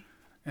 Okay.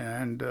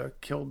 And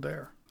killed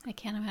there. I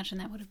can't imagine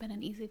that would have been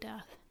an easy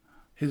death.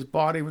 His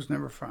body was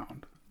never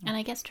found. And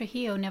I guess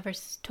Trujillo never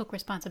took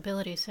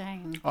responsibility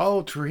saying...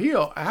 Oh,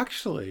 Trujillo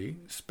actually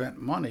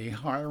spent money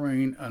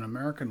hiring an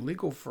American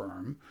legal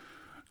firm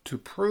to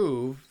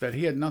prove that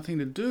he had nothing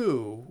to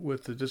do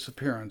with the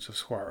disappearance of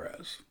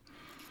Suarez.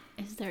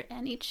 Is there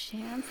any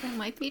chance that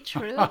might be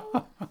true?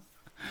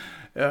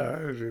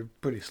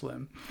 Pretty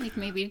slim. Like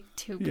maybe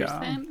 2%?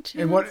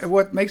 Yeah. And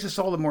what makes this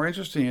all the more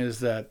interesting is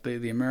that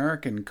the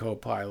American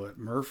co-pilot,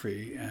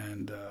 Murphy,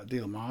 and De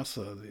La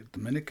Masa, the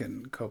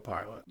Dominican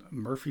co-pilot,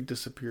 Murphy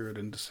disappeared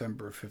in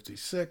December of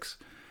 56,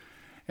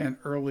 and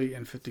early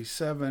in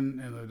 57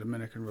 in the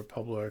Dominican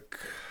Republic,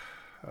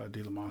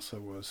 De La Masa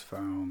was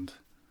found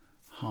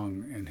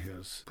hung in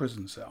his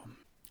prison cell.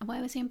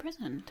 Why was he in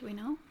prison? Do we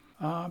know?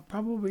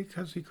 Probably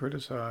because he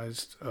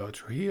criticized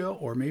Trujillo,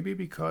 or maybe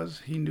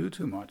because he knew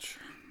too much.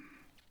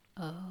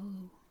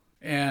 Oh.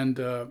 And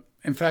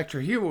in fact,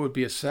 Trujillo would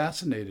be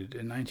assassinated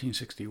in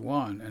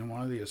 1961, and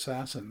one of the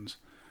assassins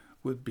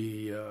would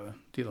be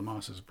De La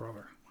Masa's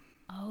brother.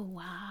 Oh,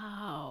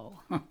 wow.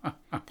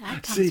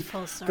 That comes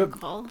full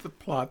circle. The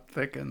plot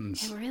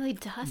thickens. It really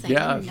does. I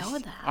Yes. didn't know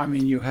that. I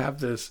mean, you have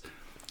this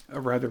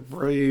rather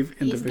brave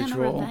individual. He's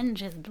going to revenge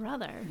his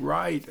brother.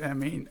 Right. I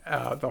mean,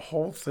 the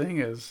whole thing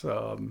is...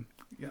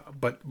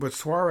 But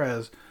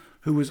Suarez,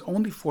 who was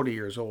only 40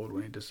 years old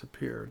when he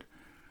disappeared,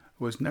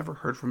 was never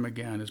heard from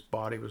again. His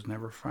body was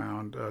never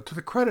found. To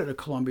the credit of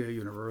Columbia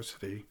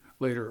University,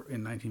 later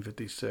in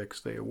 1956,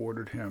 they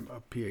awarded him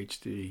a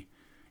PhD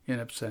in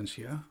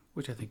absentia,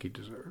 which I think he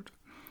deserved.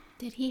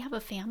 Did he have a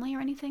family or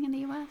anything in the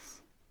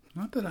U.S.?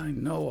 Not that I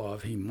know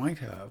of. He might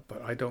have,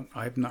 but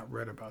I've not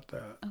read about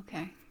that.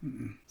 Okay.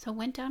 Mm-mm. So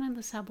went down in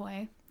the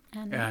subway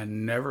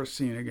and never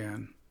seen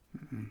again.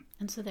 Mm-mm.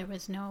 And so there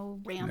was no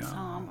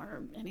ransom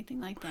or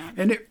anything like that.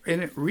 And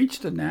it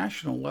reached a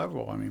national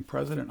level. I mean,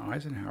 President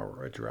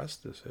Eisenhower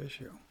addressed this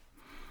issue.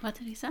 What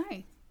did he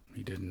say?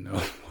 He didn't know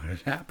what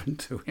had happened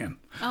to him.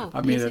 Oh,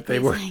 I mean, that they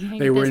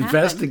were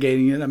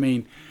investigating it. I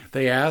mean,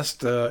 they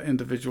asked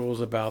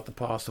individuals about the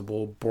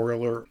possible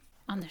boiler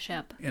on the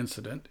ship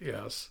incident.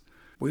 Yes,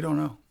 we don't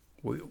know.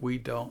 We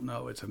don't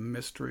know. It's a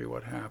mystery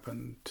what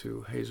happened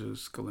to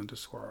Jesus Galindo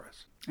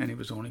Suarez, and he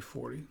was only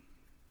 40.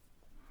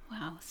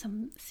 Wow,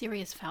 some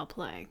serious foul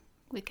play.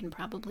 We can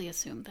probably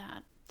assume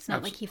that. It's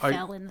not like he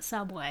fell in the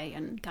subway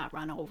and got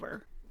run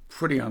over.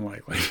 Pretty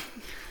unlikely.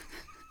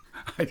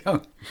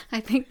 I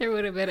think there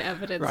would have been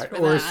evidence for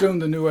that. Or assume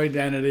the new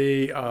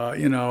identity,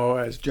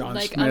 as John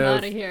Smith. I'm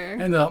out of here.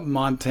 Ended up in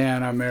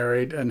Montana,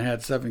 married, and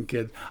had 7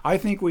 kids. I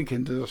think we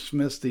can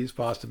dismiss these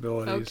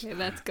possibilities. Okay,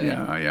 that's good.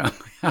 Yeah.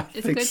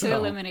 It's good to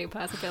eliminate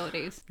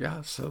possibilities.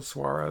 Yeah, so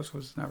Suarez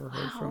was never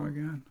heard from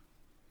again.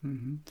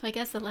 Mm-hmm. So I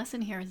guess the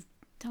lesson here is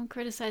don't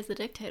criticize the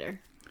dictator.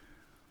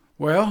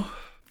 Well,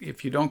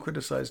 if you don't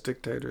criticize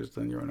dictators,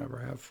 then you'll never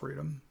have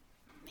freedom.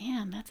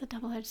 Man, that's a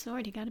double-edged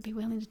sword. You got to be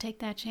willing to take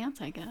that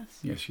chance, I guess.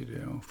 Yes, you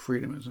do.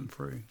 Freedom isn't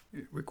free.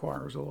 It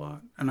requires a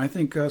lot. And I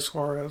think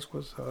Suarez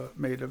was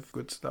made of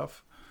good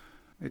stuff.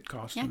 It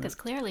cost him. Yeah, because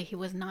clearly he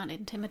was not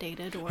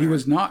intimidated or he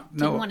was not.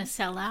 No. didn't want to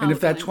sell out. And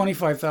if that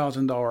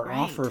 $25,000 Right.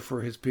 offer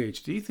for his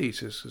PhD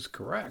thesis is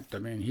correct, I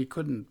mean, he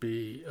couldn't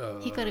be.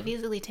 He could have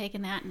easily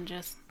taken that and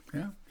just.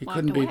 Yeah, he walked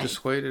couldn't be away.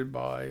 dissuaded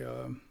by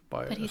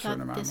But a he certain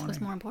thought amount this of money.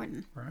 was more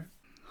important.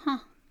 Right.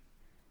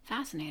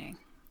 Fascinating.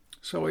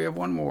 So we have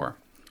one more.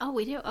 Oh,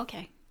 we do?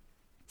 Okay.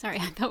 Sorry,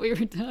 I thought we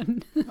were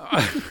done.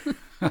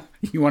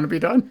 You want to be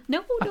done?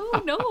 No.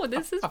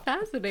 This is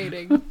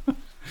fascinating.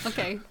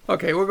 Okay.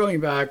 Okay, we're going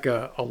back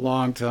a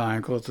long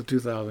time, close to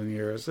 2,000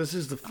 years. This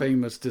is the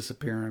famous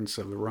disappearance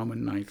of the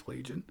Roman Ninth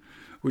Legion,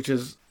 which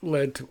has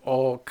led to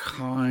all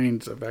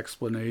kinds of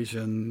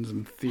explanations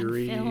and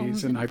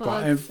theories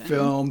and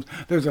films.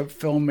 There's a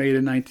film made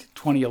in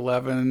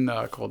 2011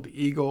 called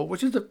The Eagle,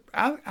 which is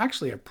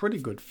actually a pretty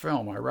good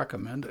film. I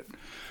recommend it.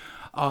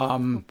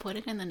 We'll put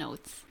it in the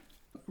notes.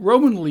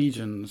 Roman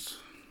legions.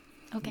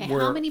 Okay,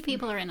 Where- how many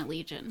people are in a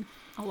legion?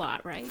 A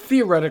lot, right?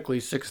 Theoretically,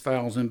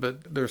 6,000,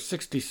 but there's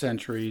 60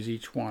 centuries,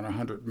 each one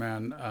 100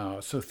 men.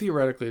 So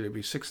theoretically, there'd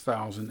be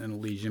 6,000 in a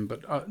legion,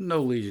 but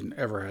no legion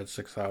ever had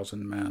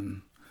 6,000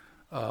 men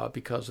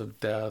because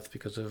of death,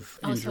 because of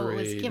injury. So it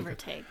was give or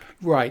take.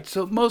 Right.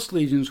 So most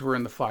legions were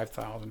in the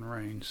 5,000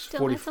 range.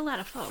 Still, that's a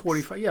lot of folks.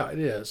 45. Yeah, it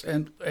is.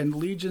 And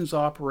legions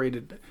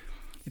operated.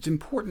 It's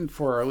important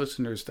for our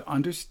listeners to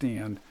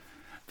understand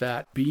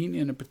that being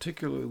in a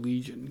particular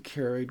legion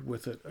carried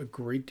with it a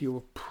great deal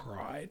of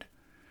pride.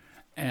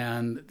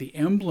 And the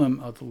emblem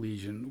of the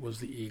legion was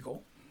the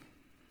eagle.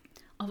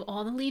 Of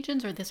all the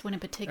legions, or this one in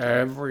particular?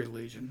 Every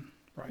legion.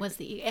 Right. Was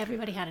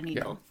everybody had an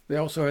eagle? Yeah. They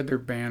also had their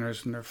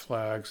banners and their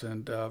flags.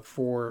 And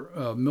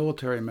for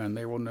military men,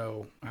 they will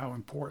know how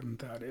important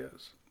that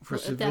is. For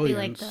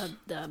civilians.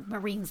 That'd be like the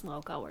Marines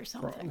logo or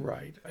something.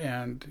 Right.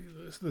 And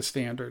the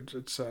standards,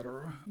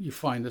 etc. You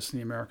find this in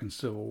the American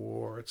Civil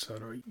War,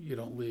 etc. You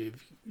don't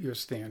leave your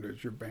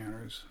standards, your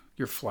banners,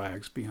 your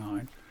flags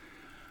behind.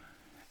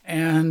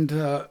 And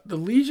the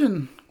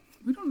Legion,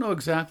 we don't know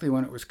exactly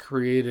when it was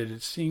created.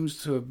 It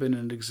seems to have been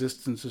in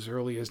existence as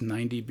early as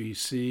 90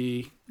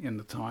 BC in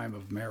the time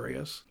of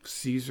Marius.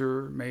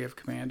 Caesar may have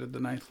commanded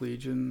the Ninth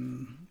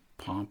Legion,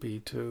 Pompey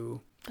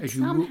too. But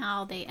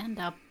somehow they end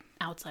up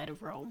outside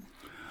of Rome.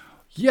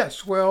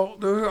 Yes, well,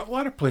 there are a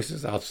lot of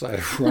places outside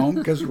of Rome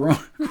because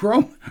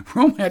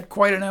Rome had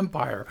quite an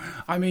empire.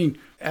 I mean,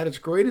 at its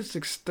greatest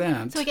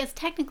extent. So I guess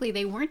technically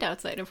they weren't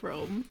outside of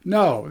Rome.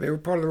 No, they were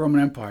part of the Roman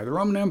Empire. The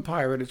Roman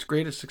Empire, at its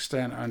greatest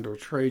extent under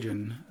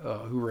Trajan,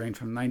 who reigned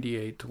from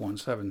 98 to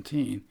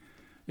 117,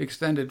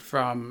 extended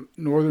from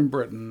northern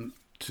Britain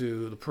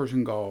to the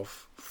Persian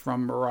Gulf,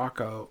 from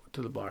Morocco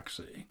to the Black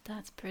Sea.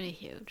 That's pretty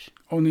huge.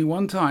 Only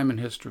one time in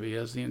history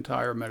has the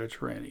entire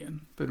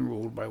Mediterranean been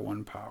ruled by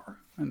one power,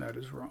 and that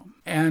is Rome.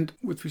 And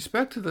with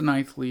respect to the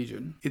Ninth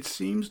Legion, it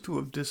seems to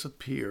have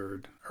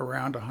disappeared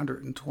around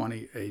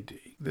 120 AD.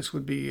 This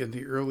would be in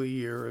the early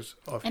years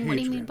of Hadrian. And what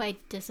do you mean by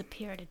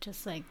disappeared? It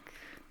just like...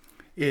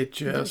 It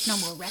just...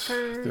 There's no more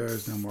records?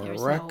 There's no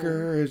more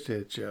records.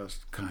 It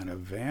just kind of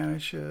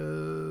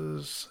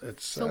vanishes, etc.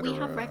 So we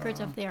have records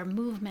of their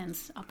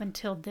movements up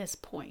until this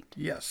point.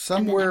 Yes,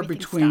 somewhere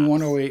between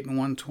 108 and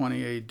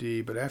 120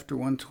 AD, but after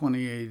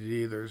 120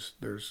 AD, there's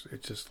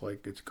it's just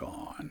like it's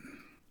gone.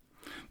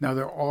 Now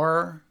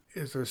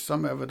there's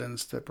some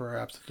evidence that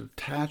perhaps the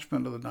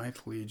detachment of the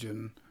Ninth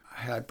Legion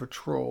had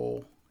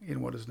patrol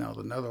in what is now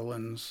the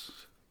Netherlands,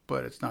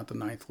 but it's not the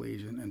Ninth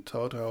Legion in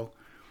toto.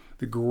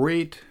 The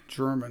great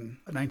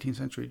 19th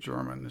century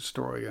German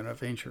historian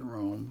of ancient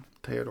Rome,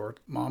 Theodor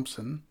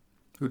Mommsen,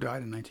 who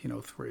died in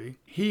 1903,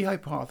 he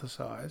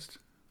hypothesized,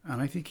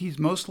 and I think he's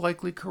most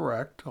likely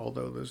correct,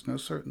 although there's no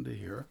certainty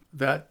here,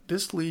 that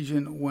this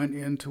legion went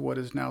into what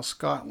is now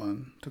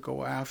Scotland to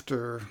go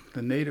after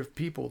the native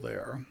people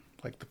there,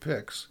 like the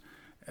Picts,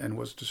 and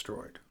was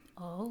destroyed.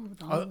 Oh,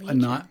 the whole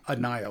legion.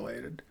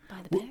 Annihilated. By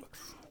the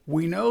Picts?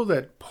 We know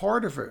that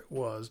part of it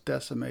was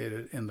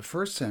decimated in the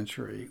 1st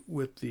century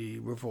with the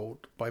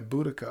revolt by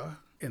Boudica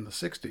in the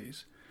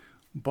 60s,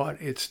 but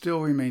it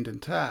still remained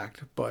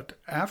intact. But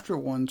after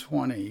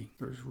 120,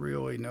 there's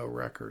really no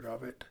record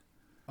of it.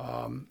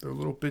 There are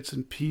little bits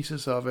and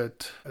pieces of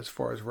it as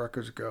far as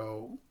records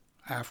go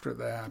after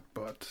that,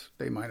 but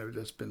they might have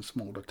just been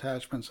small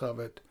detachments of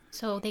it.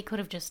 So they could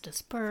have just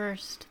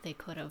dispersed. They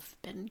could have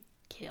been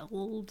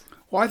killed.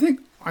 Well, I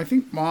think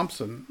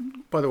Mommsen,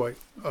 by the way,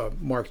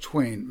 Mark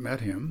Twain met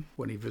him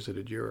when he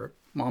visited Europe.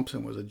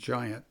 Mommsen was a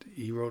giant.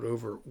 He wrote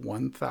over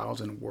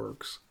 1,000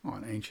 works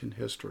on ancient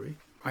history.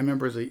 I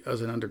remember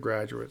as an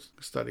undergraduate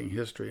studying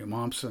history,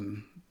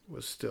 Mommsen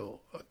was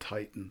still a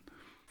titan.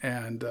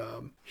 And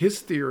his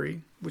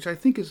theory, which I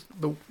think is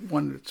the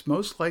one that's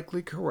most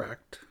likely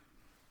correct,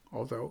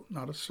 although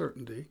not a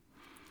certainty,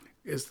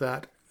 is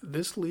that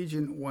this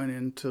legion went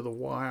into the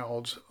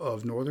wilds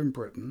of northern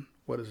Britain,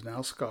 what is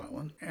now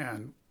Scotland,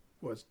 and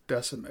was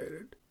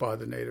decimated by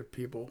the native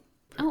people.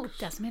 Oh,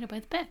 decimated by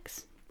the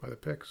Picts. By the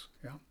Picts,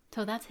 yeah.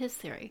 So that's his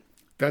theory.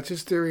 That's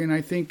his theory, and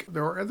I think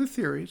there are other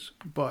theories,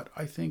 but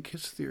I think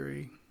his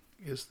theory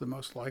is the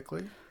most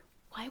likely.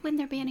 Why wouldn't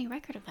there be any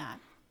record of that?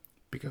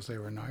 Because they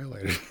were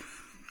annihilated.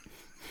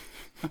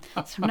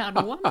 So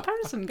not one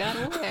person got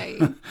away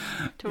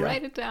to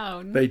write it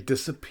down. They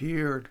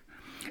disappeared.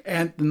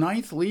 And the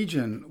Ninth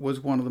Legion was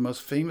one of the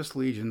most famous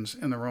legions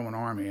in the Roman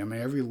army. I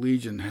mean, every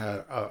legion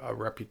had a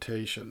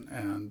reputation,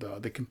 and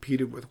they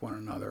competed with one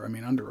another. I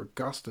mean, under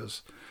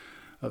Augustus,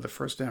 the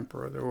first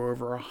emperor, there were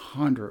over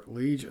 100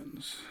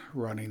 legions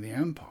running the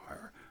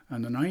empire,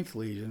 and the Ninth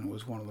Legion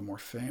was one of the more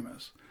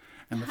famous.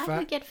 And How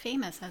do you get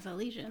famous as a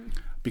legion?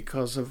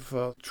 Because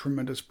of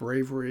tremendous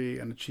bravery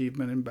and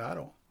achievement in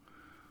battle.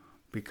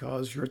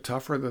 Because you're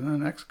tougher than the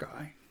next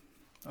guy.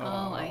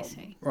 Oh, I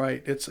see.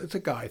 Right. It's a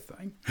guy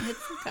thing.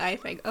 It's a guy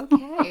thing.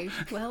 Okay.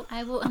 Well,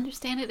 I will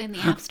understand it in the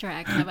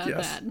abstract. How about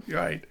that?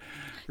 Right.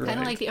 Kind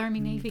of like the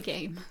Army-Navy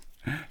game.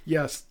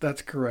 Yes,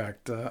 that's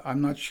correct.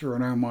 I'm not sure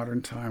in our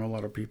modern time a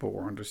lot of people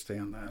will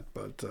understand that.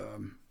 But,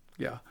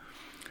 yeah.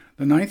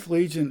 The Ninth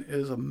Legion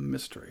is a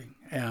mystery.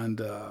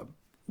 And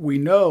we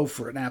know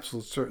for an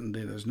absolute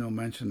certainty there's no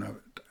mention of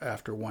it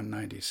after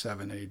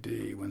 197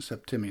 A.D. when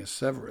Septimius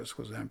Severus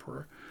was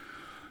emperor.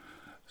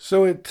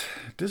 So it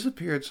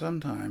disappeared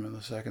sometime in the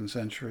 2nd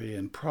century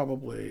and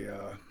probably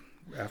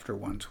after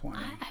 120.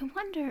 I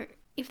wonder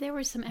if there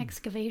was some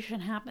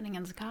excavation happening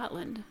in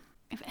Scotland,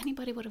 if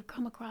anybody would have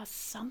come across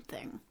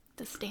something.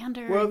 The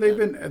standard. Well,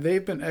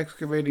 they've been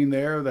excavating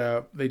there.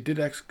 They did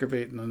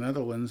excavate in the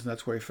Netherlands, and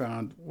that's where they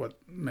found what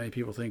many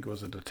people think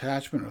was a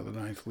detachment of the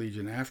Ninth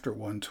Legion after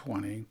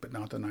 120, but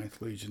not the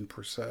Ninth Legion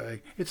per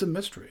se. It's a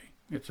mystery.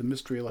 It's a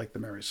mystery like the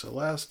Mary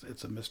Celeste.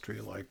 It's a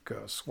mystery like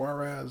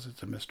Suarez.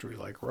 It's a mystery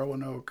like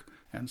Roanoke,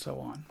 and so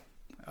on.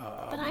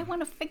 But I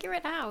want to figure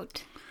it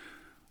out.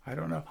 I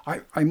don't know.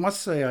 I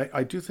must say,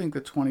 I do think the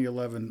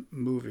 2011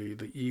 movie,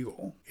 The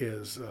Eagle,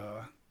 is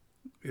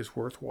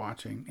worth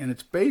watching. And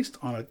it's based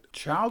on a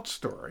child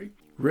story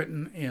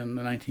written in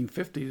the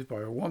 1950s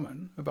by a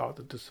woman about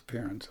the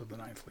disappearance of the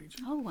Ninth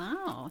Legion. Oh,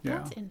 wow.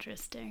 That's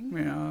interesting.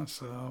 Yeah,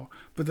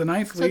 but the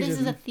Ninth Legion... So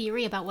this is a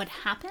theory about what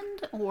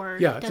happened? Or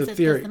it's a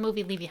theory. Does the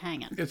movie leave you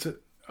hanging?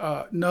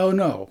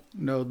 No.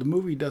 The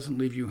movie doesn't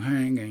leave you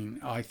hanging.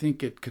 I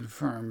think it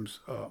confirms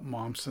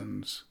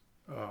Mommsen's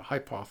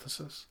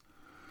hypothesis.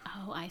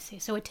 Oh, I see.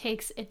 So it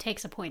takes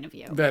a point of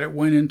view. That it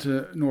went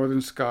into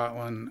northern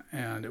Scotland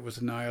and it was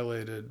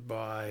annihilated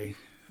by...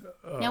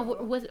 Now,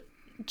 was it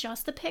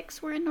just the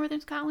Picts were in northern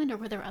Scotland, or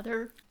were there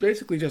other...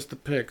 Basically just the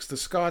Picts. The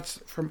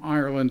Scots from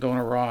Ireland don't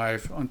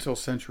arrive until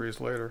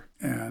centuries later.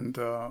 And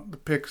the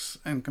Picts,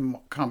 in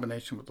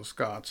combination with the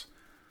Scots,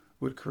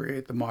 would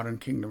create the modern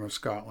Kingdom of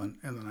Scotland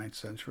in the 9th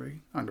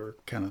century under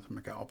Kenneth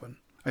MacAlpin.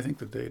 I think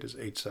the date is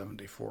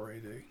 874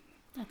 AD.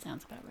 That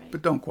sounds about right.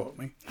 But don't quote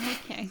me.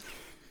 Okay.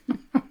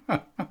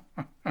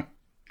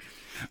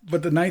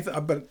 But the ninth,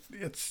 but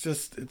it's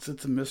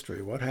a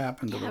mystery. What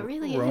happened to the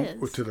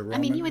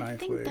Roman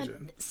Ninth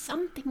Legion? That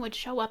something would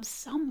show up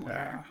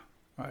somewhere.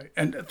 Yeah, right.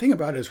 And the thing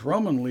about it is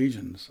Roman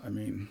legions. I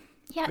mean,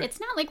 it's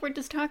not like we're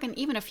just talking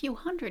even a few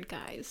hundred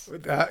guys.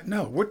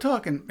 No, we're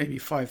talking maybe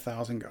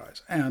 5,000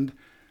 guys, and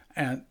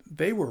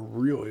they were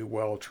really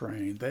well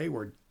trained. They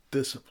were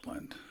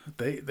disciplined.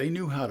 They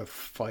knew how to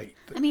fight.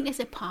 I mean, is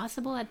it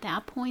possible at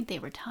that point they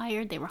were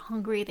tired, they were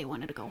hungry, they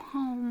wanted to go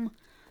home?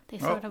 They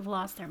sort of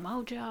lost their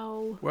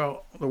mojo.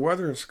 Well, the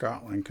weather of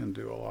Scotland can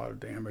do a lot of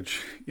damage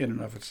in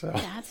and of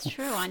itself. That's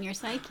true, on your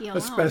psyche alone.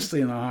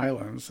 Especially in the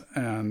Highlands.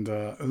 And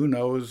who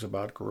knows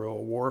about guerrilla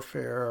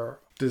warfare,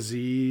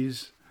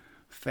 disease,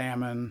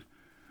 famine.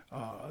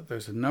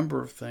 There's a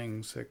number of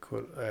things that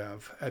could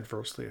have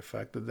adversely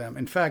affected them.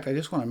 In fact, I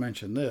just want to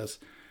mention this.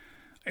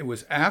 It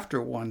was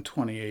after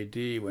 120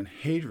 AD when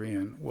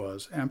Hadrian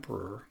was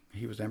emperor.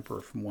 He was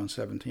emperor from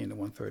 117 to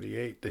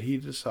 138, that he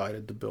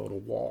decided to build a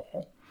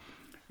wall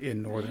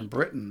in northern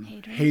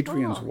Britain,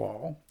 Hadrian's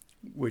Wall,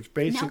 which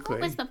basically... Now, what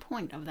was the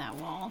point of that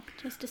wall?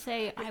 Just to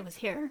say, I was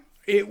here?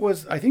 It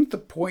was, I think the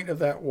point of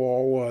that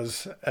wall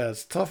was,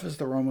 as tough as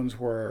the Romans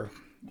were,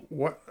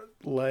 what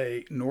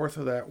lay north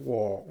of that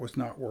wall was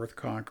not worth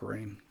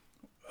conquering,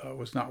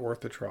 was not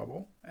worth the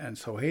trouble. And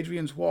so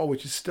Hadrian's Wall,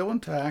 which is still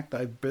intact,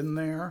 I've been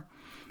there,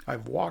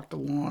 I've walked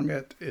along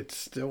it. It's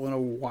still in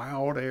a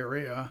wild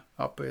area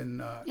up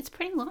in... it's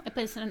pretty long, but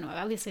it's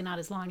obviously not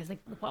as long as the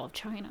Wall of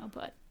China,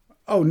 but...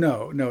 Oh,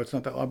 no, it's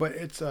not that long, but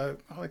it's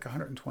like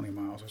 120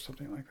 miles or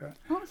something like that.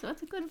 Oh, so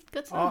that's a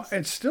good size.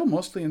 It's still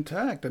mostly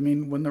intact. I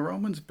mean, when the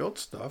Romans built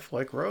stuff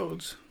like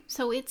roads...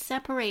 So it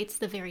separates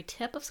the very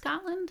tip of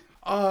Scotland?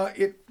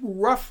 It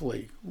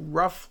roughly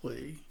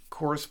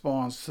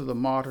corresponds to the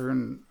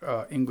modern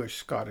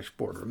English-Scottish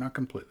border, not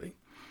completely.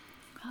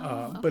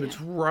 Okay. But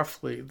it's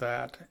roughly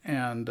that,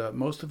 and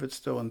most of it's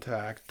still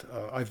intact.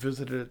 I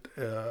visited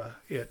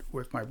it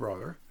with my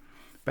brother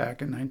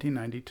back in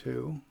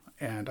 1992.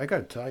 And I got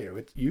to tell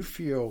you, you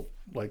feel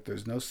like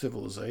there's no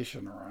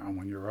civilization around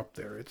when you're up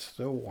there. It's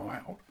so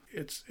wild.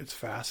 It's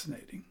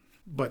fascinating.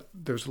 But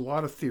there's a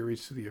lot of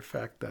theories to the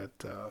effect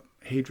that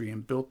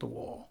Hadrian built the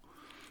wall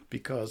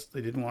because they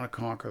didn't want to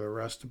conquer the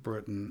rest of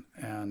Britain,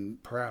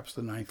 and perhaps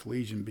the Ninth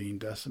Legion being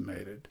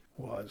decimated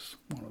was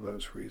one of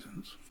those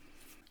reasons.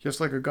 Just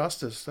like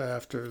Augustus,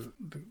 after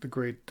the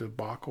great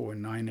debacle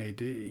in 9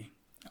 AD,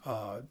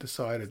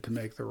 decided to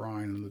make the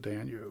Rhine and the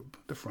Danube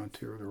the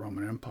frontier of the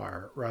Roman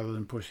Empire rather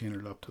than pushing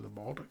it up to the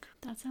Baltic.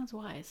 That sounds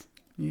wise.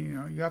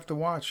 You have to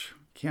watch.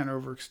 Can't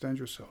overextend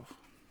yourself.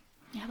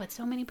 Yeah, but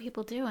so many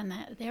people do, and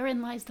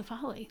therein lies the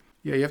folly.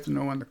 Yeah, you have to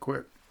know when to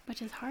quit.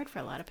 Which is hard for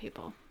a lot of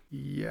people.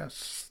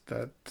 Yes,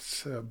 that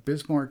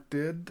Bismarck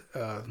did.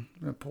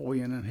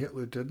 Napoleon and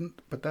Hitler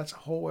didn't, but that's a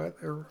whole other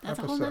episode. That's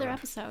a whole other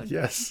episode.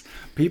 Yes,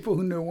 people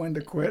who knew when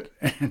to quit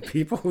and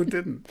people who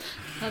didn't.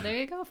 Well, there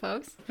you go,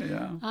 folks.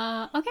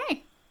 Yeah.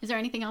 Okay. Is there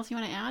anything else you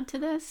want to add to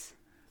this?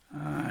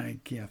 I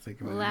can't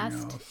think of anything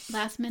else.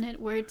 Last minute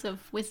words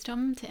of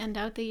wisdom to end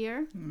out the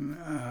year?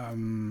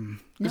 Know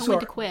when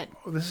to quit.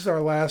 This is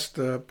our last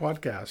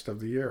podcast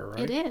of the year,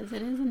 right? It is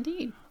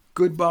indeed.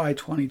 Goodbye,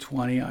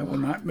 2020. I will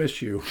not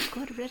miss you.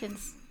 Good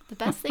riddance. The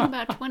best thing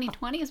about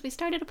 2020 is we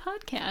started a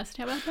podcast.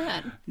 How about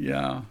that?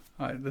 Yeah.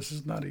 This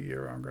is not a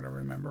year I'm going to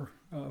remember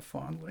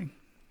fondly.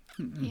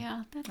 Mm-mm.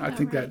 Yeah, that's I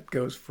think right. that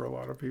goes for a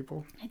lot of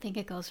people. I think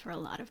it goes for a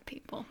lot of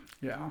people.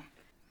 Yeah.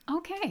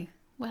 Okay.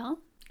 Well.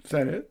 Is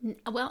that it?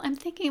 Well, I'm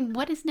thinking,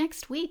 what is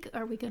next week?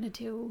 Are we going to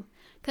do...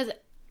 Because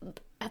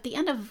at the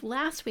end of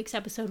last week's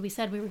episode, we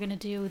said we were going to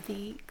do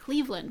the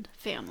Cleveland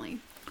family.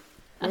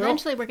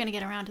 Eventually, we're going to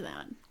get around to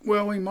that.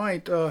 Well, we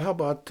might. How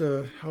about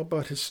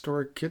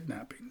historic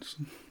kidnappings?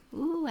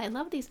 Ooh, I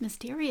love these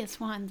mysterious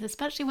ones,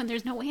 especially when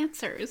there's no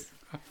answers.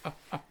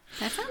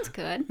 That sounds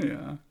good.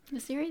 Yeah.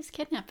 Mysterious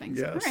kidnappings.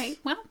 Yes. All right,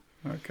 well.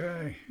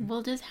 Okay.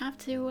 We'll just have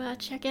to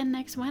check in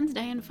next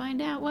Wednesday and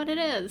find out what it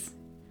is.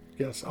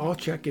 Yes, I'll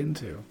check in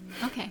too.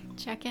 Okay,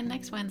 check in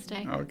next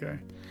Wednesday. Okay.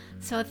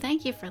 So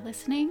thank you for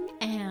listening,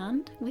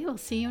 and we will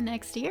see you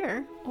next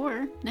year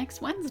or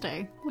next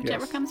Wednesday,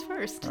 whichever comes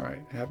first. All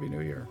right. Happy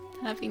New Year.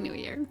 Happy New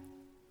Year.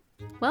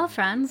 Well,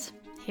 friends,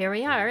 here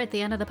we are at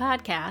the end of the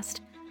podcast.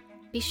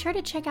 Be sure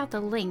to check out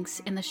the links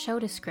in the show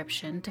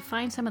description to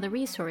find some of the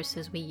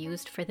resources we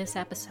used for this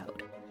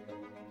episode.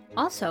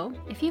 Also,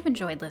 if you've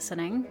enjoyed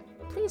listening,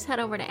 please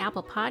head over to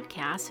Apple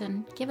Podcasts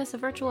and give us a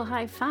virtual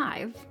high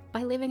five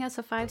by leaving us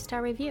a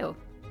 5-star review.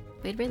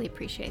 We'd really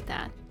appreciate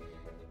that.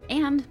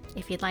 And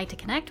if you'd like to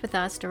connect with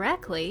us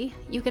directly,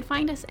 you can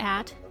find us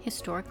at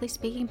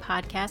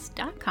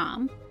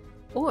historicallyspeakingpodcast.com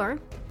or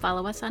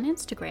follow us on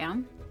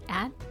Instagram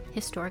at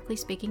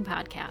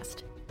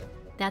historicallyspeakingpodcast.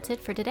 That's it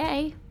for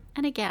today.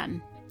 And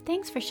again,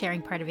 thanks for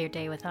sharing part of your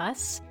day with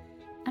us.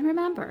 And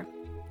remember,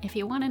 if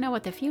you want to know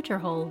what the future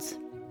holds,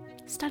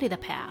 study the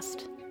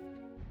past.